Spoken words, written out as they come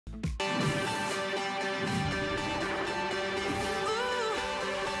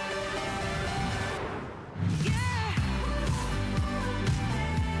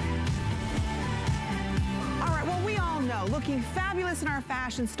something fabulous in our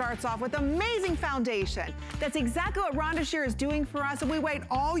fashion starts off with amazing foundation. That's exactly what Rhonda Shear is doing for us, and we wait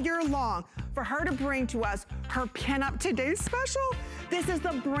all year long for her to bring to us her Pin-Up Today special. This is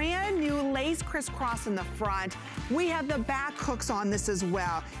the brand new lace crisscross in the front. We have the back hooks on this as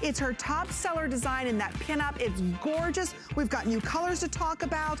well. It's her top seller design in that pin-up. It's gorgeous. We've got new colors to talk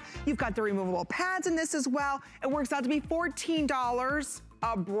about. You've got the removable pads in this as well. It works out to be $14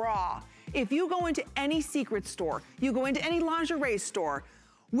 a bra. If you go into any secret store, you go into any lingerie store,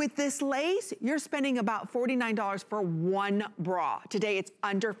 with this lace, you're spending about $49 for one bra. Today, it's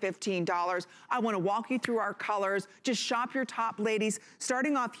under $15. I wanna walk you through our colors. Just shop your top, ladies.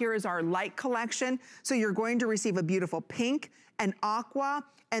 Starting off here is our light collection. So you're going to receive a beautiful pink, an aqua,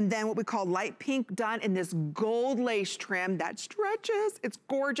 and then what we call light pink done in this gold lace trim that stretches. It's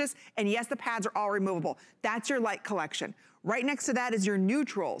gorgeous. And yes, the pads are all removable. That's your light collection. Right next to that is your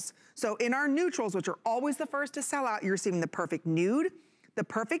neutrals. So in our neutrals, which are always the first to sell out, you're receiving the perfect nude, the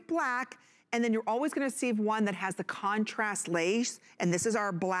perfect black, and then you're always gonna receive one that has the contrast lace, and this is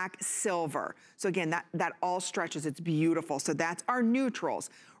our black silver. So again, that all stretches, it's beautiful. So that's our neutrals.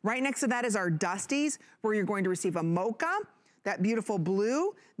 Right next to that is our dusties, where you're going to receive a mocha, that beautiful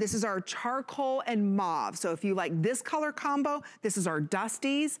blue. This is our charcoal and mauve. So if you like this color combo, this is our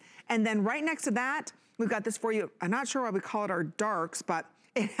dusties. And then right next to that, we've got this for you. I'm not sure why we call it our darks, but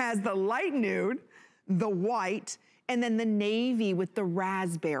it has the light nude, the white, and then the navy with the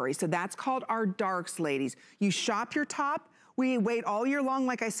raspberry. So that's called our darks, ladies. You shop your top. We wait all year long,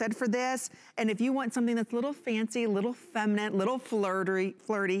 like I said, for this. And if you want something that's a little fancy, a little feminine, a little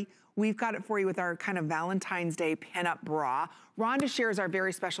flirty, we've got it for you with our kind of Valentine's Day pinup bra. Rhonda Shear is our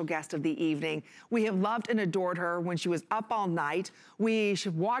very special guest of the evening. We have loved and adored her when she was up all night. We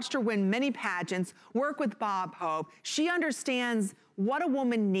watched her win many pageants, work with Bob Hope. She understands what a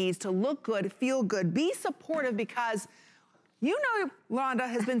woman needs to look good, feel good, be supportive, because you know Rhonda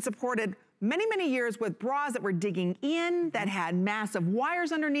has been supported many, many years with bras that were digging in, that had massive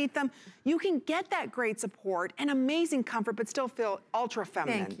wires underneath them. You can get that great support and amazing comfort, but still feel ultra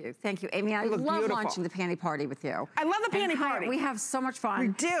feminine. Thank you, Amy. I love launching the panty party with you. I love the panty party. We have so much fun. We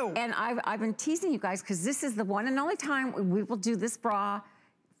do. And I've been teasing you guys because this is the one and only time we will do this bra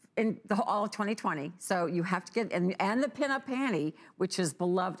in all of 2020. So you have to get, and the pin-up panty, which is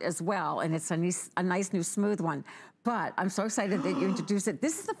beloved as well, and it's a nice new smooth one. But I'm so excited that you introduced it.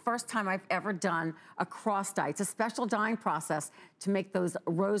 This is the first time I've ever done a cross dye. It's a special dyeing process to make those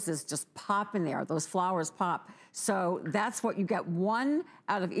roses just pop in there, those flowers pop. So that's what you get. One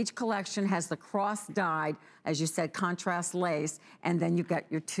out of each collection has the cross dyed, as you said, contrast lace, and then you get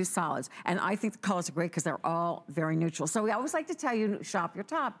your two solids. And I think the colors are great because they're all very neutral. So we always like to tell you, shop your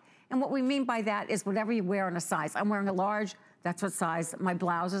top. And what we mean by that is whatever you wear in a size. I'm wearing a large, that's what size. My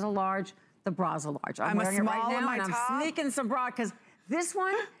blouse is a large, the bra's a large. I'm wearing it right now, and I'm sneaking some bra, because this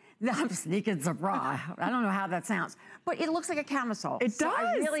one, I'm sneaking some bra. I don't know how that sounds, but it looks like a camisole. It does.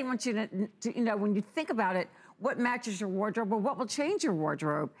 I really want you to, you know, when you think about it, what matches your wardrobe or what will change your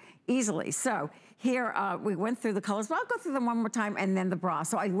wardrobe easily. So here, we went through the colors, but I'll go through them one more time, and then the bra.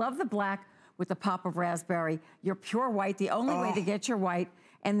 So I love the black with the pop of raspberry, your pure white, the only way to get your white,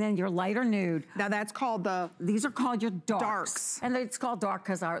 and then your lighter nude. Now that's called these are called your darks. And it's called dark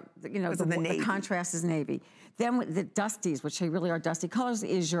because the contrast is navy. Then with the dusties, which they really are dusty colors,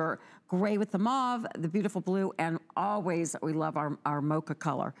 is your gray with the mauve, the beautiful blue, and always we love our mocha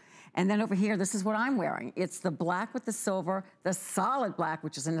color. And then over here, this is what I'm wearing. It's the black with the silver, the solid black,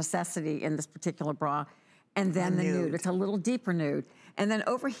 which is a necessity in this particular bra, and then the nude. It's a little deeper nude. And then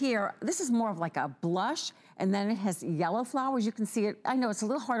over here, this is more of like a blush, and then it has yellow flowers. You can see it. I know it's a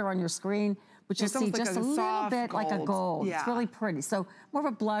little harder on your screen, but you'll see just a little bit like a gold. Yeah. It's really pretty. So more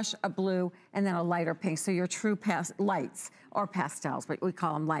of a blush, a blue, and then a lighter pink. So your true lights, or pastels, but we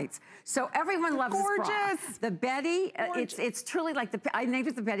call them lights. So everyone loves this bra. The Betty, it's truly like I named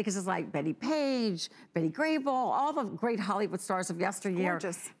it the Betty because it's like Betty Page, Betty Grable, all the great Hollywood stars of yesteryear.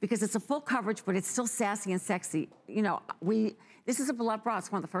 Gorgeous. Because it's a full coverage, but it's still sassy and sexy. You know, this is a beloved bra.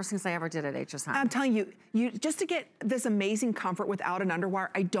 It's one of the first things I ever did at HSN. I'm telling you, just to get this amazing comfort without an underwire,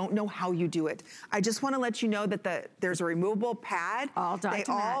 I don't know how you do it. I just want to let you know that there's a removable pad. All dyed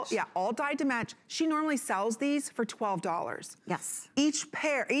to match. Yeah, all dyed to match. She normally sells these for $12. Yes. Each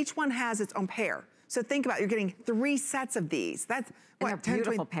one has its own pair. So think about it, you're getting 3 sets of these. That's what,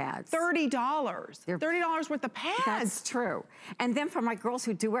 beautiful pads. $30. They're $30 worth of pads. That's true. And then for my girls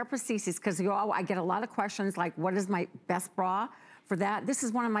who do wear prostheses, because I get a lot of questions like, what is my best bra? for that. This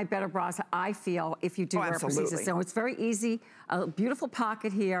is one of my better bras, I feel, if you do wear it for season. So it's very easy, a beautiful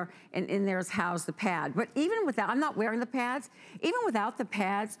pocket here, and in there is housed the pad. But even without, I'm not wearing the pads, even without the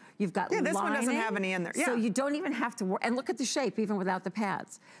pads, you've got lining. This one doesn't have any in there. Yeah. So you don't even have to, and look at the shape, even without the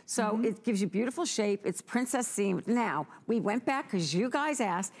pads. So it gives you beautiful shape. It's princess seam. Now, we went back, because you guys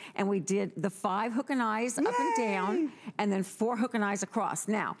asked, and we did the 5 hook and eyes up and down, and then 4 hook and eyes across.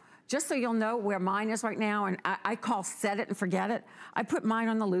 Now, just so you'll know where mine is right now, and I call set it and forget it, I put mine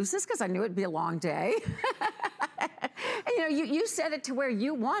on the loosest because I knew it'd be a long day. And, you know, you set it to where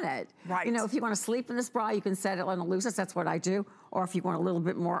you want it. Right. You know, if you want to sleep in this bra, you can set it on the loosest. That's what I do. Or if you want a little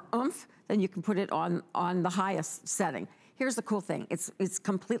bit more oomph, then you can put it on the highest setting. Here's the cool thing. It's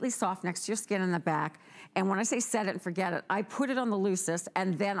completely soft next to your skin in the back. And when I say set it and forget it, I put it on the loosest,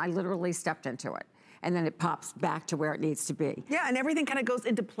 and then I literally stepped into it. And then it pops back to where it needs to be. Yeah, and everything kind of goes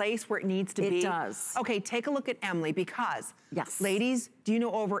into place where it needs to be. It does. Okay, take a look at Emily, because, yes, ladies, do you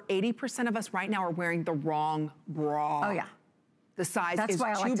know over 80% of us right now are wearing the wrong bra? Oh, yeah. The size That's is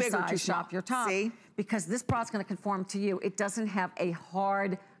why I too like big to or too size shop small. your top. See? Because this bra is going to conform to you. It doesn't have a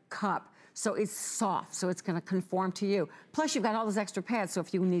hard cup, so it's soft, so it's going to conform to you. Plus, you've got all those extra pads, so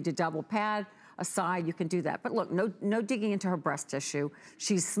if you need to double pad a side, you can do that. But look, no digging into her breast tissue.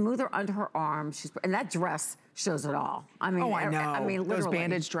 She's smoother under her arms. And that dress shows it all. I mean, oh, I know. I mean, literally. Those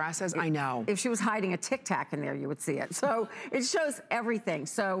bandage dresses, I know. If she was hiding a Tic Tac in there, you would see it. So it shows everything.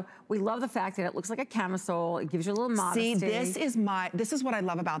 So we love the fact that it looks like a camisole. It gives you a little modesty. See, this is what I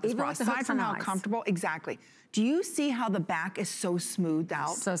love about this bra. Aside from how comfortable, exactly. Do you see how the back is so smoothed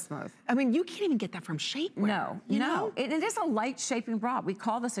out? So smooth. I mean, you can't even get that from Shapewear. No, you know? It is a light shaping bra. We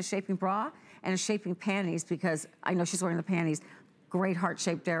call this a shaping bra and a shaping panties, because I know she's wearing the panties. Great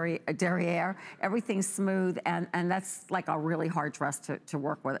heart-shaped derriere. Everything's smooth, and that's like a really hard dress to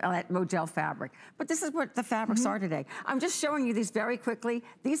work with, that modal fabric. But this is what the fabrics are today. I'm just showing you these very quickly.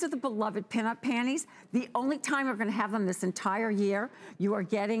 These are the beloved pinup panties. The only time we're gonna have them this entire year, you are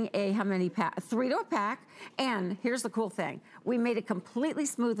getting how many pack? 3 to a pack. And here's the cool thing. We made it completely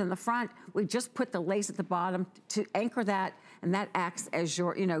smooth in the front. We just put the lace at the bottom to anchor that, and that acts as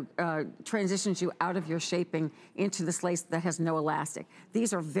your, transitions you out of your shaping into this lace that has no elastic.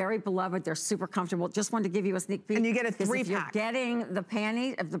 These are very beloved. They're super comfortable. Just wanted to give you a sneak peek. And you get a 3-pack. If you're getting the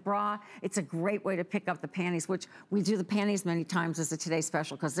panties of the bra, it's a great way to pick up the panties, which we do the panties many times as a Today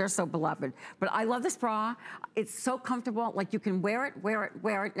Special because they're so beloved. But I love this bra. It's so comfortable. Like, you can wear it,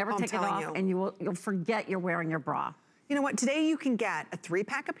 never take it off, and you'll forget you're wearing your bra. You know what? Today you can get a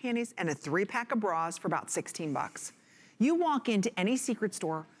 3-pack of panties and a 3-pack of bras for about 16 bucks. You walk into any secret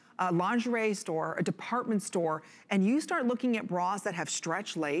store, a lingerie store, a department store, and you start looking at bras that have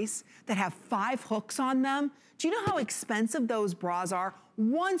stretch lace, that have 5 hooks on them. Do you know how expensive those bras are?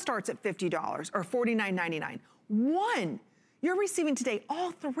 One starts at $50 or $49.99. One. You're receiving today all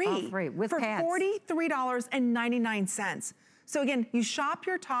 3. All 3 with pads. For $43.99. So again, you shop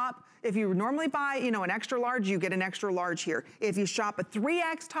your top. If you normally buy, an extra large, you get an extra large here. If you shop a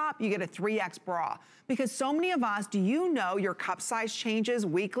 3X top, you get a 3X bra. Because so many of us, do you know your cup size changes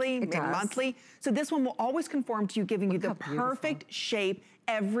weekly, maybe monthly? So this one will always conform to you, giving you the perfect shape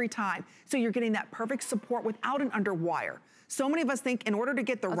every time. So you're getting that perfect support without an underwire. So many of us think in order to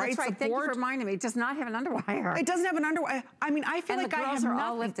get the right support. Thank you for reminding me. It does not have an underwire. It doesn't have an underwire. I mean, I feel like I have nothing. And the girls are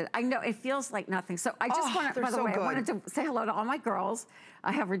all lifted. I know, it feels like nothing. So I just want to, by the way, I wanted to say hello to all my girls.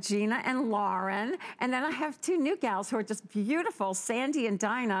 I have Regina and Lauren, and then I have 2 new gals who are just beautiful, Sandy and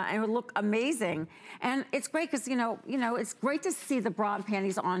Dinah, and who look amazing. And it's great because, it's great to see the bra and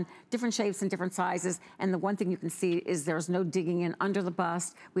panties on different shapes and different sizes. And the one thing you can see is there's no digging in under the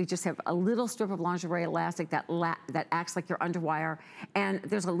bust. We just have a little strip of lingerie elastic that acts like your underwire. And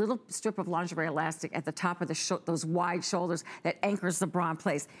there's a little strip of lingerie elastic at the top of those wide shoulders that anchors the bra in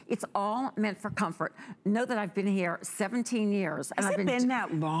place. It's all meant for comfort. Know that I've been here 17 years. And Has it been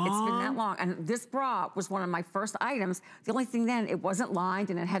that long? It's been that long. And this bra was one of my first items. The only thing then, it wasn't lined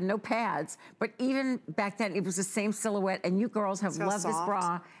and it had no pads. But even back then, it was the same silhouette. And you girls have loved this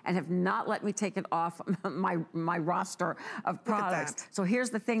bra and have not let me take it off my roster of products. So here's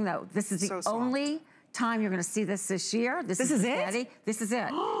the thing, though. This is the only time you're going to see this year. This is it? Steady. This is it.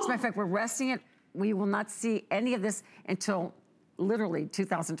 As a matter of fact, we're resting it. We will not see any of this until literally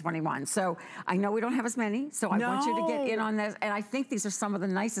 2021. So I know we don't have as many, so I want you to get in on this. And I think these are some of the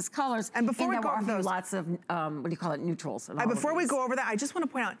nicest colors. And before we go over those, lots of, neutrals. Before we go over that, I just want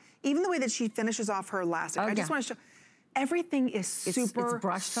to point out, even the way that she finishes off her elastic, I just want to show, everything is super it's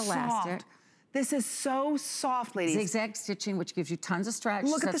brushed soft. Elastic. This is so soft, ladies. Zigzag stitching, which gives you tons of stretch.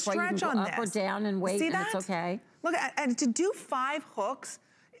 Look at the stretch on this. Up or down and weight, and it's okay. Look, and to do 5 hooks,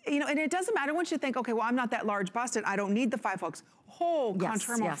 and it doesn't matter. I want you to think, okay, well, I'm not that large busted. I don't need the 5 hooks. whole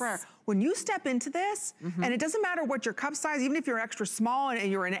contour frere. When you step into this, and it doesn't matter what your cup size, even if you're extra small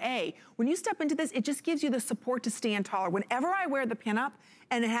and you're an A, when you step into this, it just gives you the support to stand taller. Whenever I wear the pinup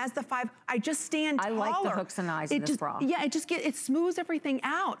and it has the 5, I just stand taller. I like the hooks and eyes in this bra. Yeah, it smooths everything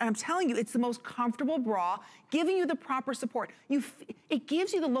out. And I'm telling you, it's the most comfortable bra, giving you the proper support. It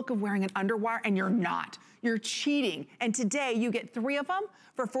gives you the look of wearing an underwire, and you're not. You're cheating. And today you get 3 of them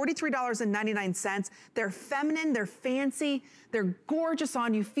for $43.99. They're feminine, they're fancy, they're gorgeous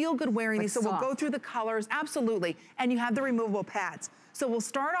on. You feel good wearing these. So we'll go through the colors, absolutely. And you have the removable pads. So we'll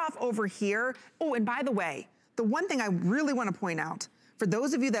start off over here. Oh, and by the way, the one thing I really want to point out, for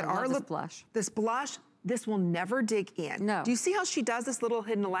those of you that are this blush, this will never dig in. No. Do you see how she does this little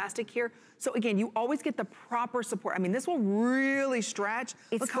hidden elastic here? So again, you always get the proper support. I mean, this will really stretch.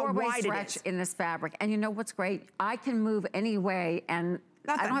 It's Look how wide stretch in this fabric. And you know what's great? I can move any way, and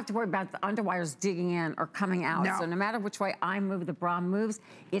I don't have to worry about the underwires digging in or coming out. So no matter which way I move, the bra moves.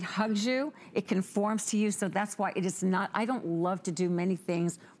 It hugs you, it conforms to you. So that's why it is not, I don't love to do many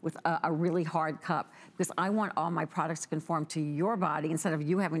things with a really hard cup, because I want all my products to conform to your body instead of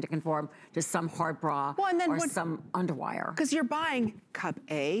you having to conform to some hard bra or some underwire. Because you're buying cup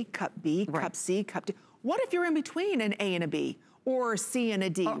A, cup B, cup C, cup D. What if you're in between an A and a B? Or a C and a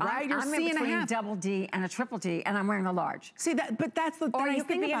D, right? You're I'm in between double D and a triple D, and I'm wearing a large. See that, but that's the thing. Or you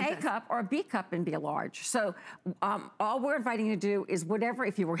can be an A this. cup or a B cup and be a large. So all we're inviting you to do is whatever.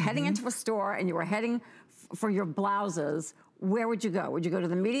 If you were heading into a store and you were heading for your blouses, where would you go? Would you go to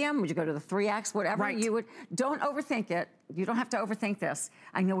the medium? Would you go to the 3X? Whatever you would. Don't overthink it. You don't have to overthink this.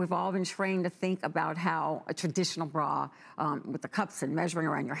 I know we've all been trained to think about how a traditional bra with the cups and measuring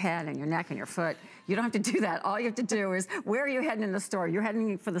around your head and your neck and your foot. You don't have to do that. All you have to do is, where are you heading in the store? You're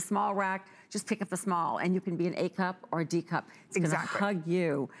heading for the small rack, just pick up the small, and you can be an A cup or a D cup. It's gonna hug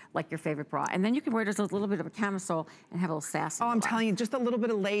you like your favorite bra. And then you can wear just a little bit of a camisole and have a little sass. Oh, I'm telling you, just a little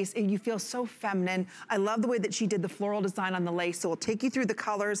bit of lace, and you feel so feminine. I love the way that she did the floral design on the lace, so we'll take you through the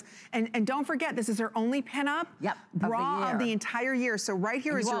colors. And don't forget, this is her only pinup bra of the entire year. So right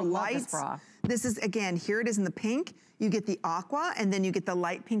here is your lights. This is, again, here it is in the pink. You get the aqua, and then you get the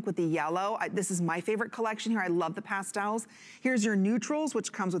light pink with the yellow. This is my favorite collection here. I love the pastels. Here's your neutrals,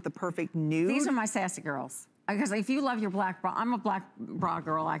 which comes with the perfect nude. These are my sassy girls. Because if you love your black bra, I'm a black bra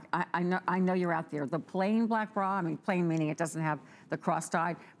girl. I know you're out there. The plain black bra, I mean plain meaning it doesn't have the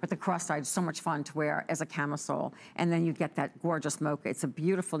cross-dyed, but the cross-dyed is so much fun to wear as a camisole. And then you get that gorgeous mocha. It's a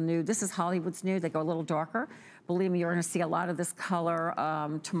beautiful nude. This is Hollywood's nude. They go a little darker. Believe me, you're gonna see a lot of this color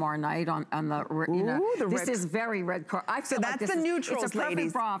tomorrow night on the, you know, this is very red carpet. I feel like that's the neutrals, it's a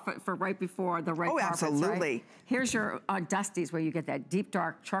perfect bra for right before the red carpet. Oh, absolutely. Right? Here's your dusties, where you get that deep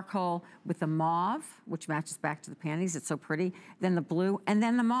dark charcoal with the mauve, which matches back to the panties. It's so pretty. Then the blue, and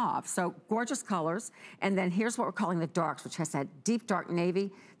then the mauve. So gorgeous colors. And then here's what we're calling the darks, which has that deep dark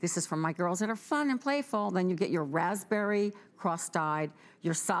navy. This is for my girls that are fun and playful. Then you get your raspberry cross-dyed,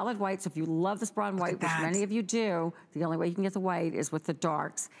 your solid whites. If you love this brown white, which many of you do, the only way you can get the white is with the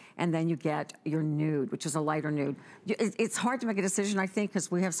darks. And then you get your nude, which is a lighter nude. It's hard to make a decision, I think,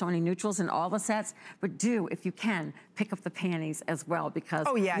 because we have so many neutrals in all the sets, but do, if you can, pick up the panties as well, because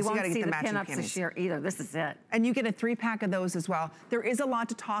you won't see the pinups this year either. This is it. And you get a 3-pack of those as well. There is a lot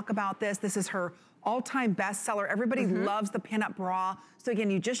to talk about this. This is her all-time bestseller. Everybody loves the pinup bra. So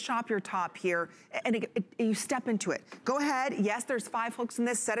again, you just shop your top here and you step into it. Go ahead, yes, there's 5 hooks in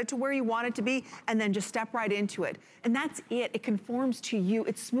this, set it to where you want it to be, and then just step right into it. And that's it, it conforms to you.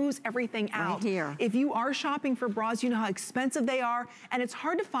 It smooths everything out. Right here. If you are shopping for bras, you know how expensive they are, and it's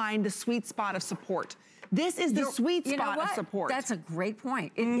hard to find the sweet spot of support. This is the sweet spot of support. That's a great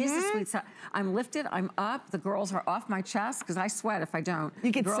point. It is the sweet spot. I'm lifted, I'm up, the girls are off my chest, because I sweat if I don't.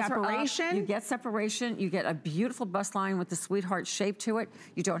 You get separation. You get separation, you get a beautiful bust line with the sweetheart shape to it.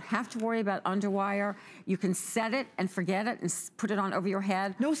 You don't have to worry about underwire. You can set it and forget it and put it on over your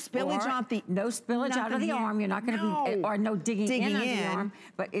head. No spillage out the... No spillage out of the arm. You're not going to be... Or no digging in on the arm.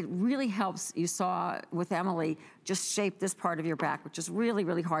 But it really helps, you saw with Emily, just shape this part of your back, which is really,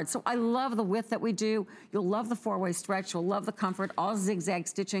 really hard. So I love the width that we do. You'll love the 4-way stretch. You'll love the comfort. All zigzag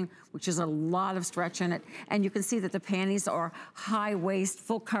stitching, which is a lot of stretch in it. And you can see that the panties are high waist,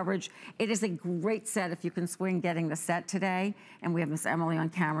 full coverage. It is a great set if you can swing getting the set today. And we have Miss Emily on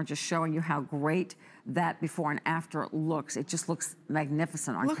camera just showing you how great that before and after looks. It just looks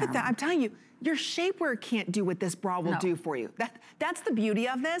magnificent on camera. Look at that. I'm telling you, your shapewear can't do what this bra will do for you. That's the beauty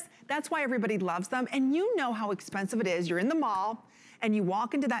of this. That's why everybody loves them. And you know how expensive it is. You're in the mall and you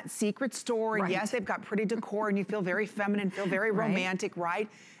walk into that secret store, and yes, they've got pretty decor and you feel very feminine, feel very romantic, right?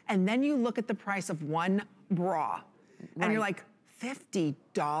 And then you look at the price of one bra and you're like,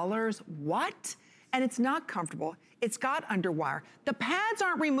 $50? What? And it's not comfortable. It's got underwire. The pads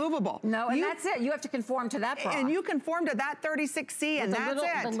aren't removable. No, and that's it. You have to conform to that bra. And you conform to that 36C, and that's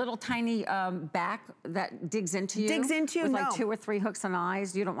it. The little tiny back that digs into you. Digs into you, with like 2 or 3 hooks and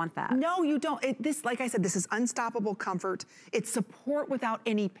eyes. You don't want that. No, you don't. This, like I said, this is unstoppable comfort. It's support without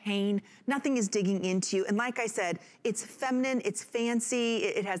any pain. Nothing is digging into you. And like I said, it's feminine, it's fancy,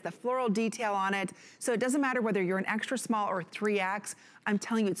 it has the floral detail on it. So it doesn't matter whether you're an extra small or 3X, I'm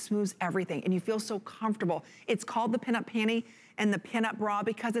telling you, it smooths everything and you feel so comfortable. It's called the pinup panty and the pinup bra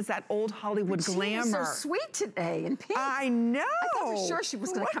because it's that old Hollywood glamour. She's so sweet today in pink. I know. I thought for sure she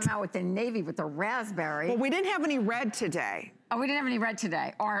was going to come out with the navy with the raspberry. Well, we didn't have any red today. Oh, we didn't have any red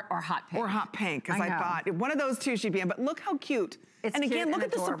today, or hot pink. Or hot pink, because I thought one of those two she'd be in, but look how cute. It's and again, cute look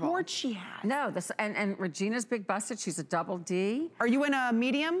and at adorable. the support she has. No, and Regina's big busted. She's a double D. Are you in a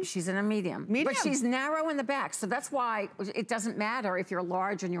medium? She's in a medium. But she's narrow in the back, so that's why it doesn't matter if you're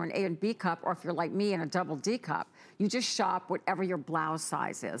large and you're an A and B cup, or if you're like me in a double D cup. You just shop whatever your blouse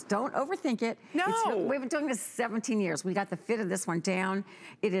size is. Don't overthink it. No. We've been doing this 17 years. We got the fit of this one down.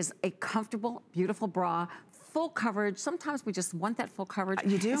 It is a comfortable, beautiful bra. Full coverage. Sometimes we just want that full coverage.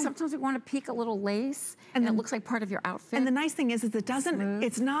 You do? And sometimes we want to peek a little lace and it looks like part of your outfit. And the nice thing is it doesn't,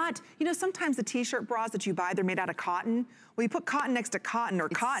 it's not, you know, sometimes the t-shirt bras that you buy, they're made out of cotton. Well, you put cotton next to cotton or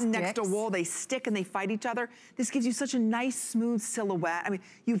cotton next to wool, they stick and they fight each other. This gives you such a nice, smooth silhouette. I mean,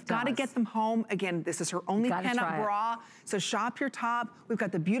 you've got to get them home. Again, this is her only pinup bra. So shop your top. We've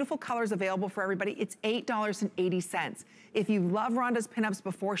got the beautiful colors available for everybody. It's $8.80. If you love Rhonda's pinups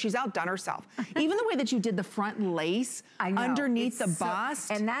before, she's outdone herself. Even the way that you did the front lace underneath the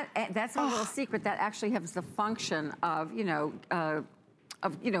bust. And that's a little secret. That actually has the function of,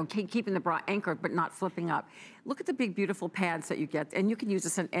 keeping the bra anchored but not flipping up. Look at the big, beautiful pads that you get. And you can use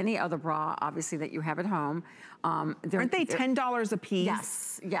this in any other bra, obviously, that you have at home. Aren't they $10 a piece?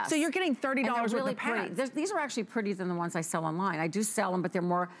 Yes, yes. So you're getting $30 worth of pads. These are actually prettier than the ones I sell online. I do sell them, but they're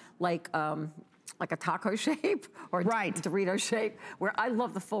more like a taco shape or Dorito shape, where I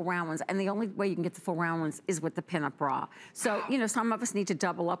love the full round ones. And the only way you can get the full round ones is with the pinup bra. So, some of us need to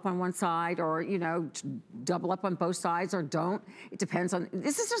double up on one side or, double up on both sides or don't. It depends on,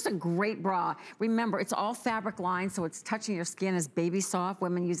 this is just a great bra. Remember, it's all fabric lined, so it's touching your skin as baby soft.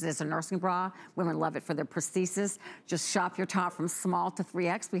 Women use it as a nursing bra. Women love it for their prosthesis. Just shop your top from small to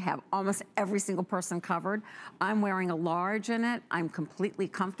 3X. We have almost every single person covered. I'm wearing a large in it. I'm completely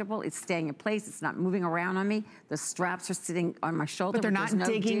comfortable. It's staying in place. It's not moving around on me. The straps are sitting on my shoulder. But they're not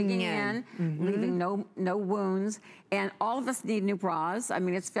digging in. Leaving no wounds. And all of us need new bras. I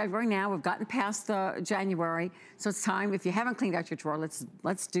mean, it's February now. We've gotten past January. So it's time, if you haven't cleaned out your drawer,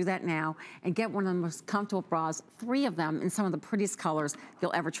 let's do that now and get one of the most comfortable bras, 3 of them in some of the prettiest colors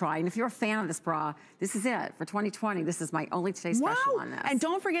you'll ever try. And if you're a fan of this bra, this is it. For 2020, this is my only today special on this. And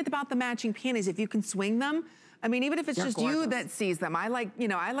don't forget about the matching panties. If you can swing them, I mean, even if it's just you that sees them, I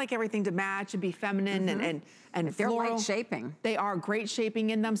like everything to match and be feminine and they're floral. light shaping. They are great shaping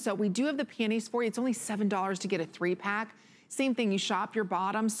in them. So we do have the panties for you. It's only $7 to get a 3-pack. Same thing, you shop your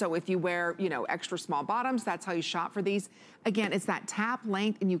bottoms. So if you wear, extra small bottoms, that's how you shop for these. Again, it's that tap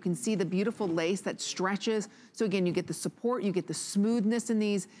length and you can see the beautiful lace that stretches. So again, you get the support, you get the smoothness in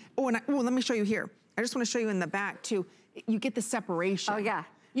these. Let me show you here. I just want to show you in the back too. You get the separation. Oh yeah.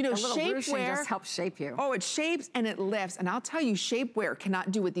 Shapewear just helps shape you. Oh, it shapes and it lifts. And I'll tell you, shapewear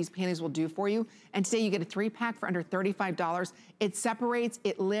cannot do what these panties will do for you. And today you get a 3-pack for under $35. It separates,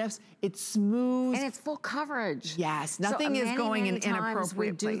 it lifts, it smooths. And it's full coverage. Yes, nothing is going in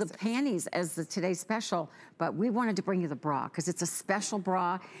inappropriate places. We do the panties as the today's special, but we wanted to bring you the bra because it's a special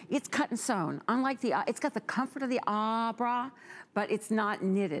bra. It's cut and sewn. Unlike it's got the comfort of the bra, but it's not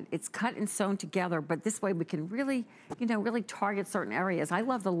knitted. It's cut and sewn together, but this way we can really, really target certain areas. I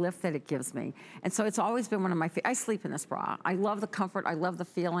love the lift that it gives me. And so it's always been one of my favorites. I sleep in this bra. I love the comfort. I love the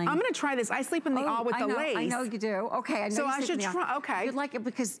feeling. I'm gonna try this. I sleep in the with the lace. I know you do. Okay, I know so I should try, okay. You'd like it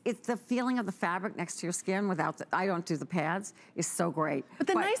because it's the feeling of the fabric next to your skin without I don't do the pads, is so great. But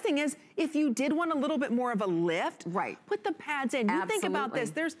the nice thing is, if you did want a little bit more of a lift, put the pads in. You think about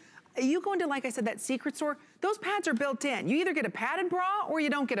this, you go into, like I said, that secret store, those pads are built in. You either get a padded bra or you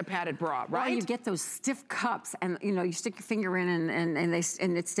don't get a padded bra, right? Well, you get those stiff cups and you stick your finger in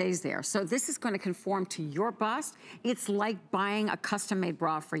and it stays there. So this is going to conform to your bust. It's like buying a custom-made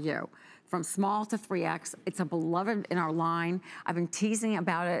bra for you. From small to 3X, it's a beloved in our line. I've been teasing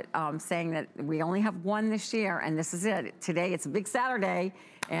about it, saying that we only have one this year, and this is it. Today, it's a big Saturday,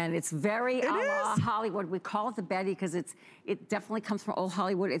 and it's very a la Hollywood. We call it the Betty because it definitely comes from old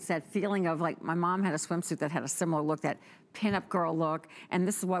Hollywood. It's that feeling of like, my mom had a swimsuit that had a similar look, that pinup girl look, and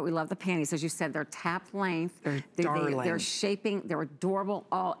this is why we love the panties. As you said, they're tap length. They're shaping, they're adorable.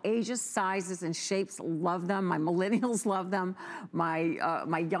 All ages, sizes, and shapes love them. My millennials love them.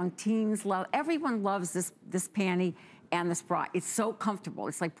 My young teens love, everyone loves this panty and this bra. It's so comfortable.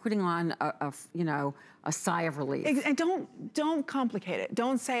 It's like putting on a sigh of relief. And don't complicate it.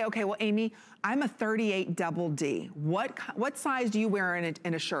 Don't say, okay, well, Amy, I'm a 38 double D. What size do you wear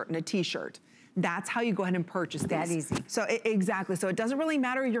in a shirt, in a t-shirt? That's how you go ahead and purchase these. That easy. So exactly. So it doesn't really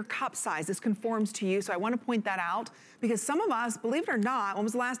matter your cup size. This conforms to you. So I want to point that out because some of us, believe it or not, when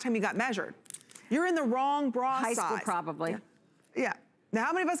was the last time you got measured? You're in the wrong bra size. High school, probably. Yeah. Now,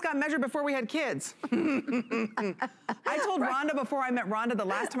 how many of us got measured before we had kids? I told Rhonda before I met Rhonda, the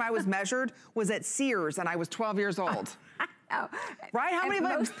last time I was measured was at Sears, and I was 12 years old. Right? How many of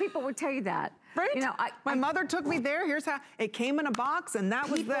us? Most people would tell you that. Right? You know, my mother took me there. Here's how it came in a box, and that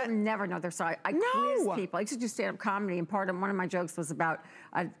was that. People never know their size. I quiz people. I used to do stand-up comedy, and one of my jokes was about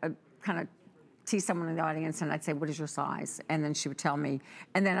I kind of tease someone in the audience, and I'd say, "What is your size?" And then she would tell me,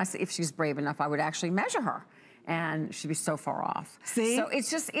 and then if she's brave enough, I would actually measure her, and she'd be so far off. See? So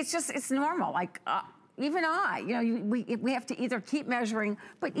it's normal. Like. Even we have to either keep measuring,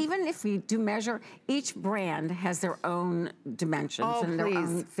 but even if we do measure, each brand has their own dimensions and their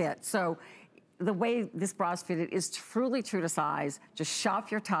own fit. So the way this bra is fitted is truly true to size. Just shop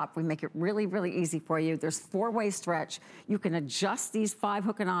your top. We make it really, really easy for you. There's 4-way stretch. You can adjust these 5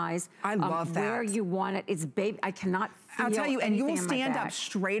 hook and eyes. I love that. Where you want it. It's baby. I cannot feel I'll tell you, and you will anything in my stand back. up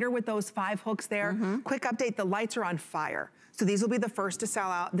straighter with those 5 hooks there. Quick update, the lights are on fire. So these will be the first to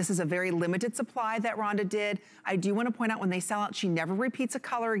sell out. This is a very limited supply that Rhonda did. I do want to point out when they sell out, she never repeats a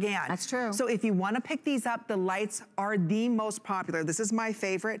color again. That's true. So if you want to pick these up, the lights are the most popular. This is my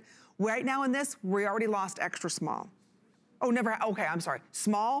favorite. Right now in this, we already lost extra small. Oh, never, okay, I'm sorry.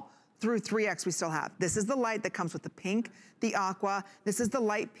 Small through 3X we still have. This is the light that comes with the pink, the aqua. This is the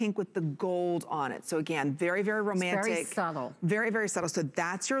light pink with the gold on it. So again, very, very romantic. It's very subtle. Very, very subtle. So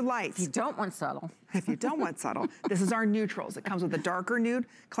that's your lights. If you don't want subtle. If you don't want subtle, this is our neutrals. It comes with a darker nude,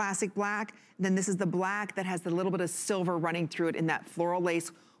 classic black. Then this is the black that has the little bit of silver running through it in that floral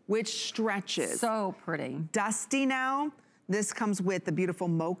lace, which stretches. So pretty. Dusty now. This comes with the beautiful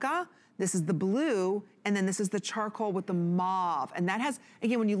mocha. This is the blue, and then this is the charcoal with the mauve. And that has,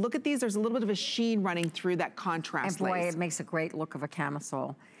 again, when you look at these, there's a little bit of a sheen running through that contrast And boy, lace. it makes a great look of a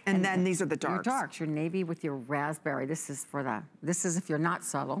camisole. And then these are the darks. Your darks, your navy with your raspberry. This is if you're not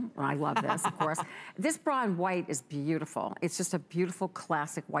subtle. I love this, of course. This bra in white is beautiful. It's just a beautiful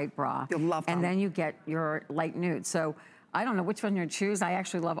classic white bra. You'll love them. And then you get your light nude. So I don't know which one you'd choose. I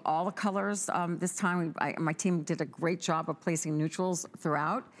actually love all the colors. This time, my team did a great job of placing neutrals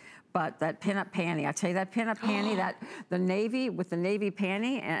throughout. But that pinup panty, I tell you, that pinup panty, the navy with the navy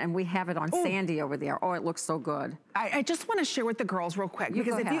panty, and we have it on Sandy over there. Oh, it looks so good. I just want to share with the girls real quick. You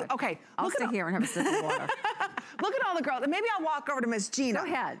because go ahead. Okay. I'll stay here and have a sip of water. Look at all the girls. And maybe I'll walk over to Miss Gina. Go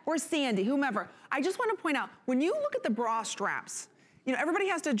ahead. Or Sandy, whomever. I just want to point out, when you look at the bra straps, you know, everybody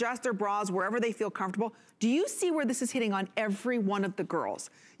has to adjust their bras wherever they feel comfortable. Do you see where this is hitting on every one of the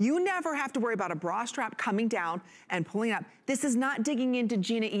girls? You never have to worry about a bra strap coming down and pulling up. This is not digging into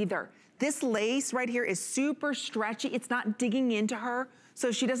Gina either. This lace right here is super stretchy. It's not digging into her,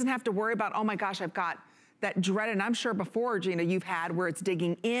 so she doesn't have to worry about, oh my gosh, I've got that dread, and I'm sure before, Gina, you've had where it's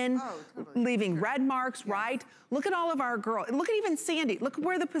digging in, leaving red marks, right? Look at all of our girls. Look at even Sandy. Look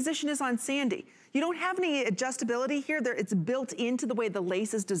where the position is on Sandy. You don't have any adjustability here. It's built into the way the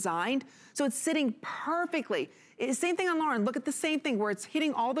lace is designed, so it's sitting perfectly. Same thing on Lauren. Look at the same thing where it's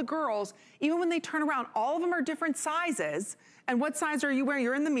hitting all the girls. Even when they turn around, all of them are different sizes. And what size are you wearing?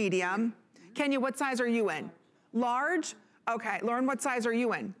 You're in the medium. Kenya, what size are you in? Large? Okay. Lauren, what size are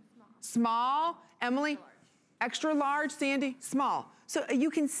you in? Small. Emily? Extra large. Sandy? Small. So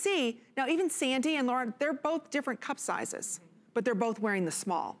you can see, now even Sandy and Lauren, they're both different cup sizes, but they're both wearing the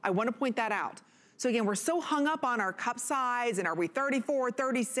small. I want to point that out. So again, we're so hung up on our cup size and are we 34,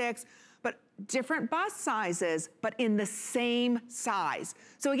 36, but different bust sizes, but in the same size.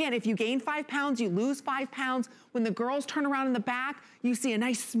 So again, if you gain 5 pounds, you lose 5 pounds. When the girls turn around in the back, you see a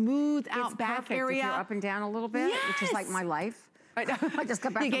nice smooth out back area. If you're up and down a little bit, which is like my life. I just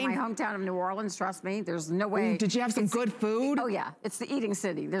got back from my hometown of New Orleans, trust me. There's no way. Ooh, did you have some good food? Oh yeah, it's the eating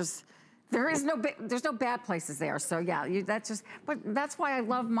city. There's no bad places there. So yeah, but that's why I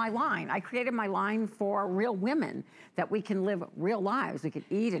love my line. I created my line for real women, that we can live real lives. We can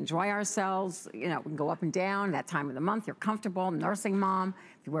eat, enjoy ourselves. You know, we can go up and down that time of the month. You're comfortable, nursing mom.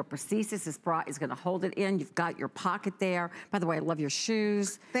 If you wear prosthesis, this bra is gonna hold it in. You've got your pocket there. By the way, I love your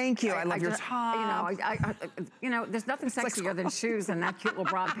shoes. Thank you, I love your top. You know, there's nothing sexier than shoes and that cute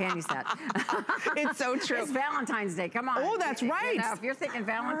little bra and panty set. It's so true. It's Valentine's Day, come on. Oh, that's right. You know, if you're thinking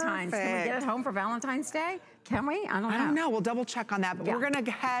Valentine's, can we get it home for Valentine's Day? Can we? I don't know. We'll double check on that, but we're gonna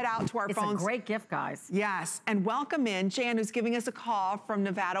head out to our phones. It's a great gift, guys. Yes, and welcome in Jan, who's giving us a call from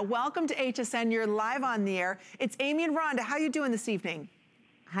Nevada. Welcome to HSN, you're live on the air. It's Amy and Rhonda, how you doing this evening?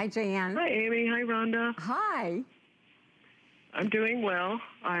 Hi, Jan. Hi, Amy. Hi, Rhonda. Hi. I'm doing well.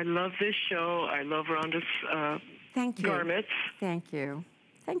 I love this show. I love Rhonda's Thank you. garments. Thank you.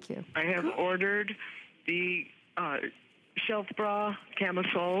 Thank you. I have ordered the shelf bra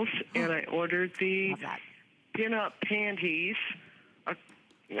camisoles, and I ordered the pin-up panties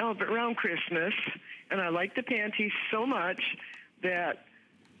around Christmas. And I like the panties so much that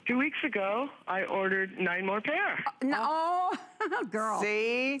 2 weeks ago, I ordered 9 more pair. No, girl.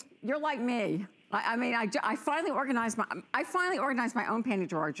 See? You're like me. I finally organized my own panty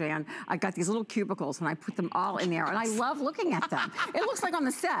drawer, Jan. I got these little cubicles and I put them all in there, and I love looking at them. It looks like on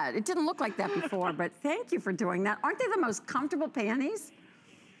the set. It didn't look like that before, but thank you for doing that. Aren't they the most comfortable panties?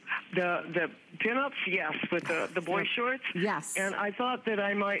 The pin-ups, yes, with the boy shorts. Yes. And I thought that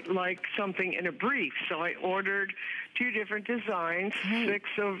I might like something in a brief, so I ordered 2 different designs, 6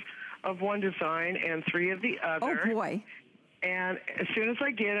 of one design and 3 of the other. Oh, boy. And as soon as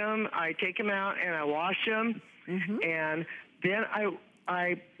I get them, I take them out and I wash them, and then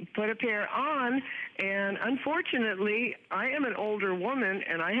I put a pair on, and unfortunately, I am an older woman,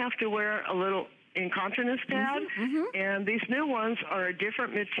 and I have to wear a little incontinence pad, and these new ones are a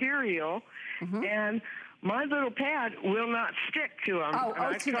different material, and my little pad will not stick to them.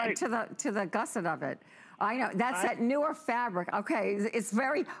 To the gusset of it. I know, that's that newer fabric. Okay, it's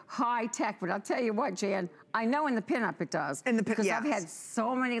very high tech, but I'll tell you what, Jan, I know in the pinup it does. Because I've had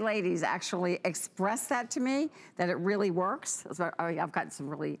so many ladies actually express that to me, that it really works. So, I've gotten some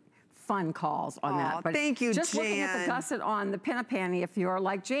really fun calls on that. But thank you, just looking at the gusset on the pinup panty, if you're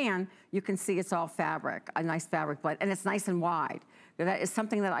like Jan, you can see it's all fabric, a nice fabric blend, and it's nice and wide. That is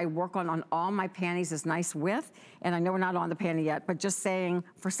something that I work on all my panties, is nice width. And I know we're not on the panty yet, but just saying,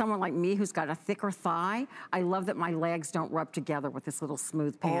 for someone like me who's got a thicker thigh, I love that my legs don't rub together with this little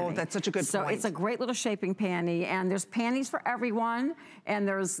smooth panty. Oh, that's such a good point. So it's a great little shaping panty, and there's panties for everyone.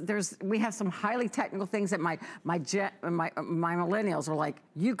 And we have some highly technical things that my millennials are like,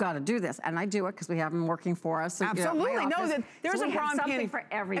 you got to do this, and I do it because we have them working for us. Absolutely, no, that there's a bra and panty for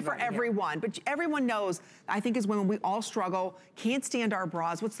everyone. For everyone, but everyone knows. I think as women, we all struggle, can't stand our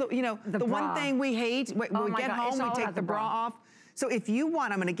bras. What's the one thing we hate? When we get home, we take the bra off. So if you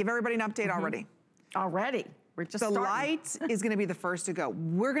want, I'm going to give everybody an update already. Already. We're just starting. The light is going to be the first to go.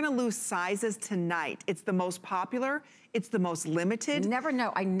 We're going to lose sizes tonight. It's the most popular. It's the most limited. Never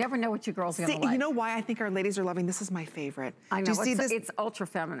know. I never know what you girls are going to like. You know why I think our ladies are loving this? Is my favorite. I know. Do you see this? It's ultra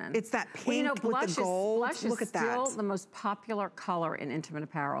feminine. It's that pink with the gold. Blush is still the most popular color in intimate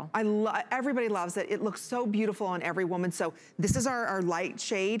apparel. Everybody loves it. It looks so beautiful on every woman. So this is our light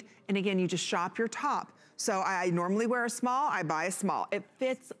shade. And again, you just shop your top. So I normally wear a small, I buy a small. It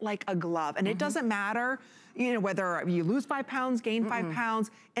fits like a glove. And it doesn't matter, you know, whether you lose 5 pounds, gain 5 pounds.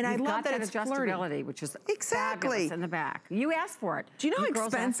 And I love that it's adjustability, which is fabulous in the back. You asked for it. Do you know how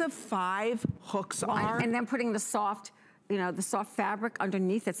expensive 5 hooks are? And then putting the soft, the soft fabric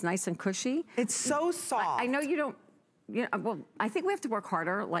underneath that's nice and cushy. It's so soft. I know you don't, well, I think we have to work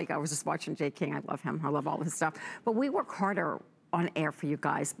harder. Like I was just watching Jay King. I love him. I love all his stuff. But we work harder on air for you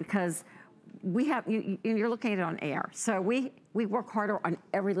guys because we have, you're looking at it on air. So we work harder on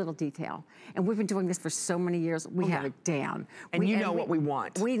every little detail. And we've been doing this for so many years, we have it down. And you know what we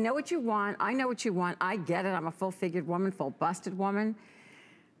want. We know what you want, I know what you want, I get it, I'm a full-figured woman, full-busted woman.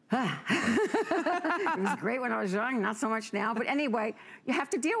 It was great when I was young, not so much now. But anyway, you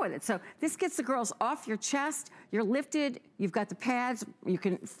have to deal with it. So this gets the girls off your chest, you're lifted, you've got the pads, you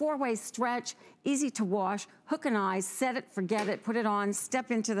can 4-way stretch, easy to wash, hook and eyes, set it, forget it, put it on,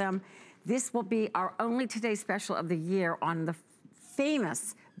 step into them. This will be our only Today Special of the year on the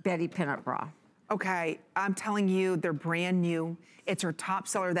famous Betty Pinup Bra. Okay, I'm telling you, they're brand new. It's her top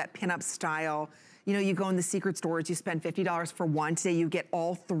seller, that pinup style. You know, you go in the secret stores, you spend $50 for one. Today you get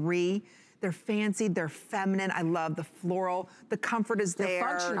all 3. They're fancy, they're feminine. I love the floral. The comfort is there.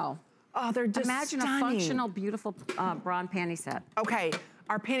 They're functional. Oh, they're just Imagine stunning. a functional, beautiful bra and panty set. Okay,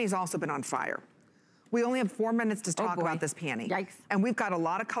 our panties also been on fire. We only have 4 minutes to talk about this panty. Yikes. And we've got a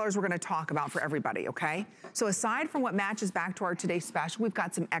lot of colors we're gonna talk about for everybody, okay? So aside from what matches back to our today's special, we've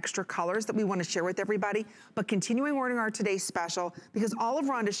got some extra colors that we wanna share with everybody, but continuing ordering our today's special, because all of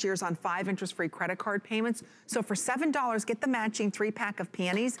Rhonda Shear's on 5 interest-free credit card payments. So for $7, get the matching 3-pack of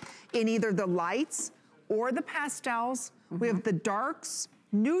panties in either the lights or the pastels. We have the darks,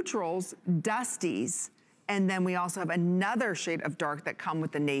 neutrals, dusties, and then we also have another shade of dark that come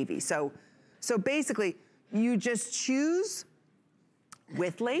with the navy. So basically, you just choose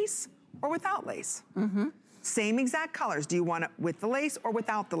with lace or without lace. Same exact colors. Do you want it with the lace or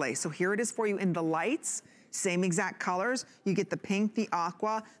without the lace? So here it is for you in the lights. Same exact colors. You get the pink, the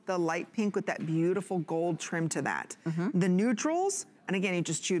aqua, the light pink with that beautiful gold trim to that. The neutrals, and again, you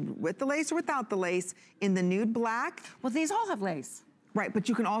just choose with the lace or without the lace. In the nude black. Well, these all have lace. Right, but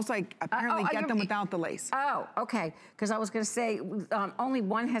you can also apparently get them without the lace. Oh, okay, because I was gonna say, only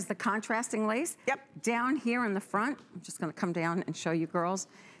one has the contrasting lace. Yep. Down here in the front, I'm just gonna come down and show you girls.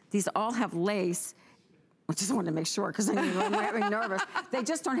 These all have lace. I just wanted to make sure, because I'm very nervous. They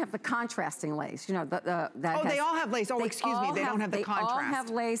just don't have the contrasting lace. You know, they all have lace. Oh, excuse me, they don't have the contrast. They all have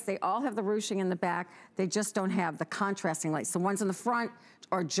lace, they all have the ruching in the back. They just don't have the contrasting lace. The ones in the front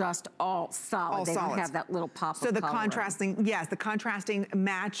are just all solid. They don't have that little pop of color. So the contrasting, yes, the contrasting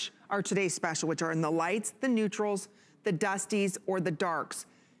match our today's special, which are in the lights, the neutrals, the dusties, or the darks.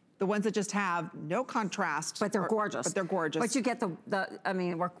 The ones that just have no contrast. But they're gorgeous. But they're gorgeous. But you get I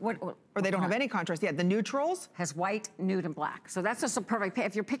mean, what or they don't have any contrast. Yeah, the neutrals. Has white, nude, and black. So that's just a perfect,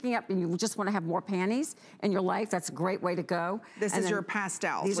 if you're picking up and you just want to have more panties in your life, that's a great way to go. This is your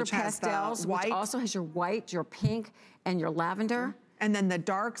pastels. These are pastels, which also has your white, your pink, and your lavender. And then the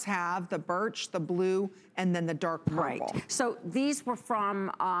darks have the birch, the blue, and then the dark purple. Right. So these were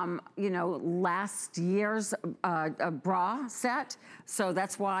from, you know, last year's bra set. So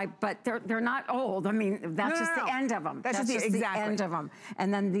that's why, but they're not old. I mean, that's just the end of them. That's just the end of them.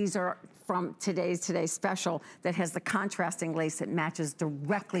 And then these are from today's special that has the contrasting lace that matches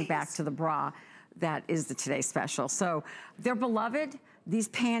directly back to the bra. That is the today's special. So they're beloved. These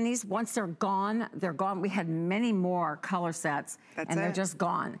panties, once they're gone, they're gone. We had many more color sets, they're just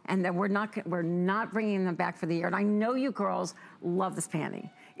gone. And then we're not bringing them back for the year. And I know you girls love this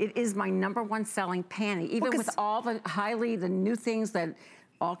panty. It is my #1 selling panty, even with all the the new things, that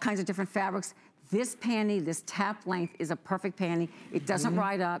all kinds of different fabrics. This panty, this tap length, is a perfect panty. It doesn't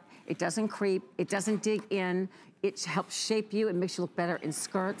ride up, it doesn't creep, it doesn't dig in. It helps shape you. It makes you look better in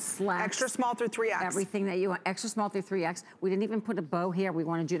skirts, slacks. Extra small through 3X. Everything that you want. Extra small through 3X. We didn't even put a bow here. We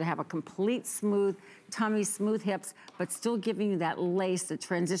wanted you to have a complete smooth tummy, smooth hips, but still giving you that lace that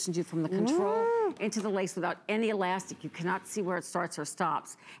transitions you from the control into the lace without any elastic. You cannot see where it starts or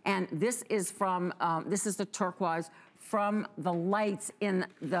stops. And this is from, this is the turquoise from the lights in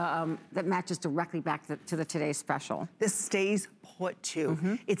the, that matches directly back to the today's special. This stays put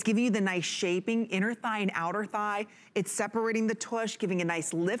too. It's giving you the nice shaping, inner thigh and outer thigh. It's separating the tush, giving a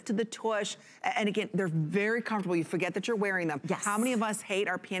nice lift to the tush. And again, they're very comfortable. You forget that you're wearing them. Yes. How many of us hate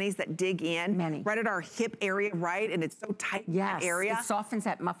our panties that dig in? Many. Right at our hip area, right? And it's so tight in that area. It softens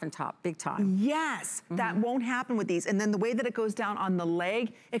that muffin top, big time. Yes, that won't happen with these. And then the way that it goes down on the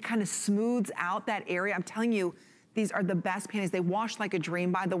leg, it kind of smooths out that area. I'm telling you, these are the best panties. They wash like a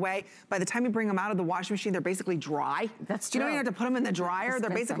dream, by the way. By the time you bring them out of the washing machine, they're basically dry. That's true. You don't even have to put them in the dryer. They're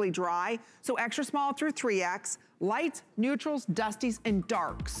basically dry. So extra small through 3X. Lights, neutrals, dusties, and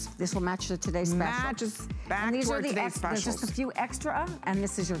darks. This will match to today's special. Matches back to our today's specials. There's just a few extra, and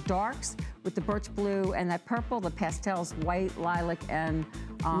this is your darks with the birch blue and that purple, the pastels, white, lilac, and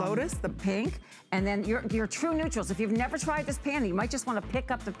lotus, the pink. And then your true neutrals. If you've never tried this panty, you might just want to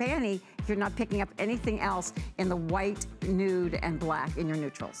pick up the panty if you're not picking up anything else in the white, nude, and black in your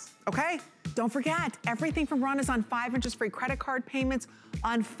neutrals. Okay, don't forget, everything from Rhonda's on 5 interest-free credit card payments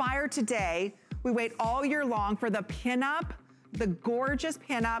on fire today. We wait all year long for the pinup, the gorgeous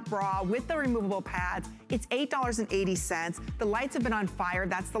pinup bra with the removable pads. It's $8.80. The lights have been on fire.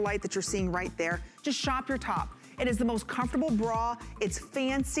 That's the light that you're seeing right there. Just shop your top. It is the most comfortable bra. It's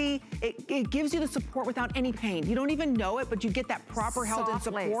fancy. It gives you the support without any pain. You don't even know it, but you get that proper held-in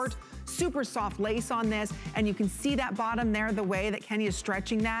support. Super soft lace on this, and you can see that bottom there, the way that Kenny is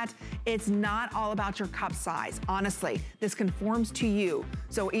stretching that. It's not all about your cup size, honestly. This conforms to you.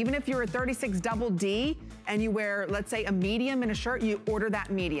 So even if you're a 36 double D and you wear, let's say, a medium in a shirt, you order that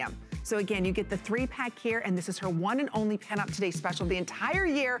medium. So again, you get the 3-pack here, and this is her one and only Pinup Today special the entire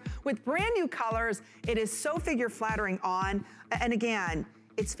year with brand new colors. It is so figure flattering on, and again,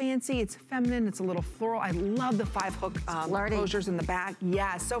 it's fancy, it's feminine, it's a little floral. I love the 5-hook closures in the back.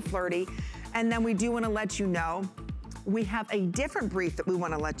 Yeah, so flirty. And then we do want to let you know, we have a different brief that we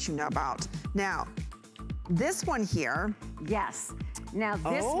want to let you know about. Now, this one here. Yes. Now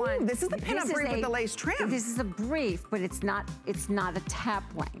this one. This is the pinup brief with the lace trim. This is a brief, but it's not a tap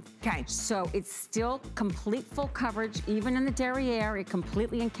length. Okay. So it's still complete full coverage, even in the derriere. It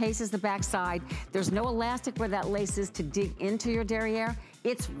completely encases the backside. There's no elastic where that lace is to dig into your derriere.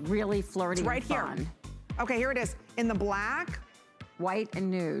 It's really flirty and fun. Here. Okay, here it is. In the black. White and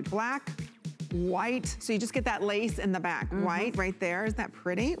nude. Black, white. So you just get that lace in the back. White right there. Isn't that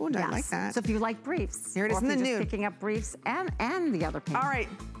pretty? Oh, I like that. So if you like briefs. Here it is in the nude. Just picking up briefs and the other pink. All right,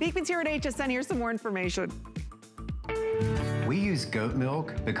 Beekman's here at HSN. Here's some more information. We use goat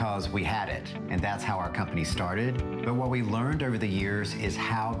milk because we had it, and that's how our company started. But what we learned over the years is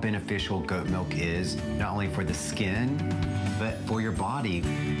how beneficial goat milk is, not only for the skin, but for your body.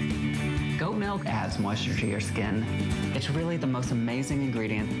 Goat milk adds moisture to your skin. It's really the most amazing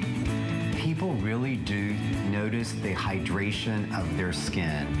ingredient. People really do notice the hydration of their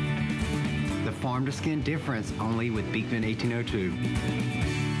skin. The farm to skin difference only with Beekman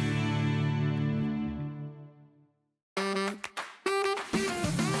 1802.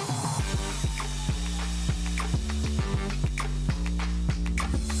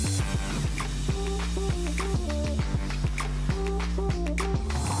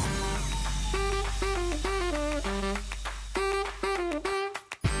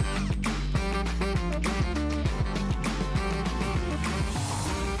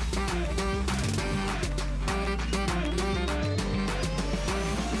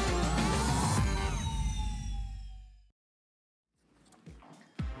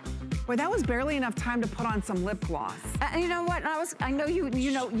 Boy, that was barely enough time to put on some lip gloss. And you know what? I know you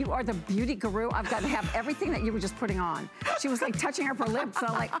are the beauty guru. I've got to have everything that you were just putting on. She was like touching her lips. So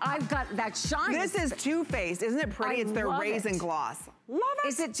like, I've got that shine. This is Too Faced. Isn't it pretty? It's their raisin gloss. Love it.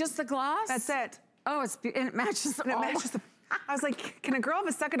 Is it just the gloss? That's it. Oh, and it matches and it matches I was like, can a girl have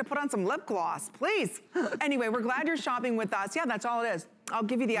a second to put on some lip gloss, please? Anyway, we're glad you're shopping with us. Yeah, that's all it is. I'll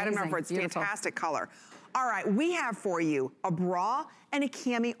give you the item number. It's a fantastic color. All right, we have for you a bra and a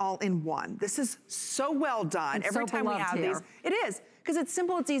cami all in one. This is so well done. Every time we have these, it is, because it's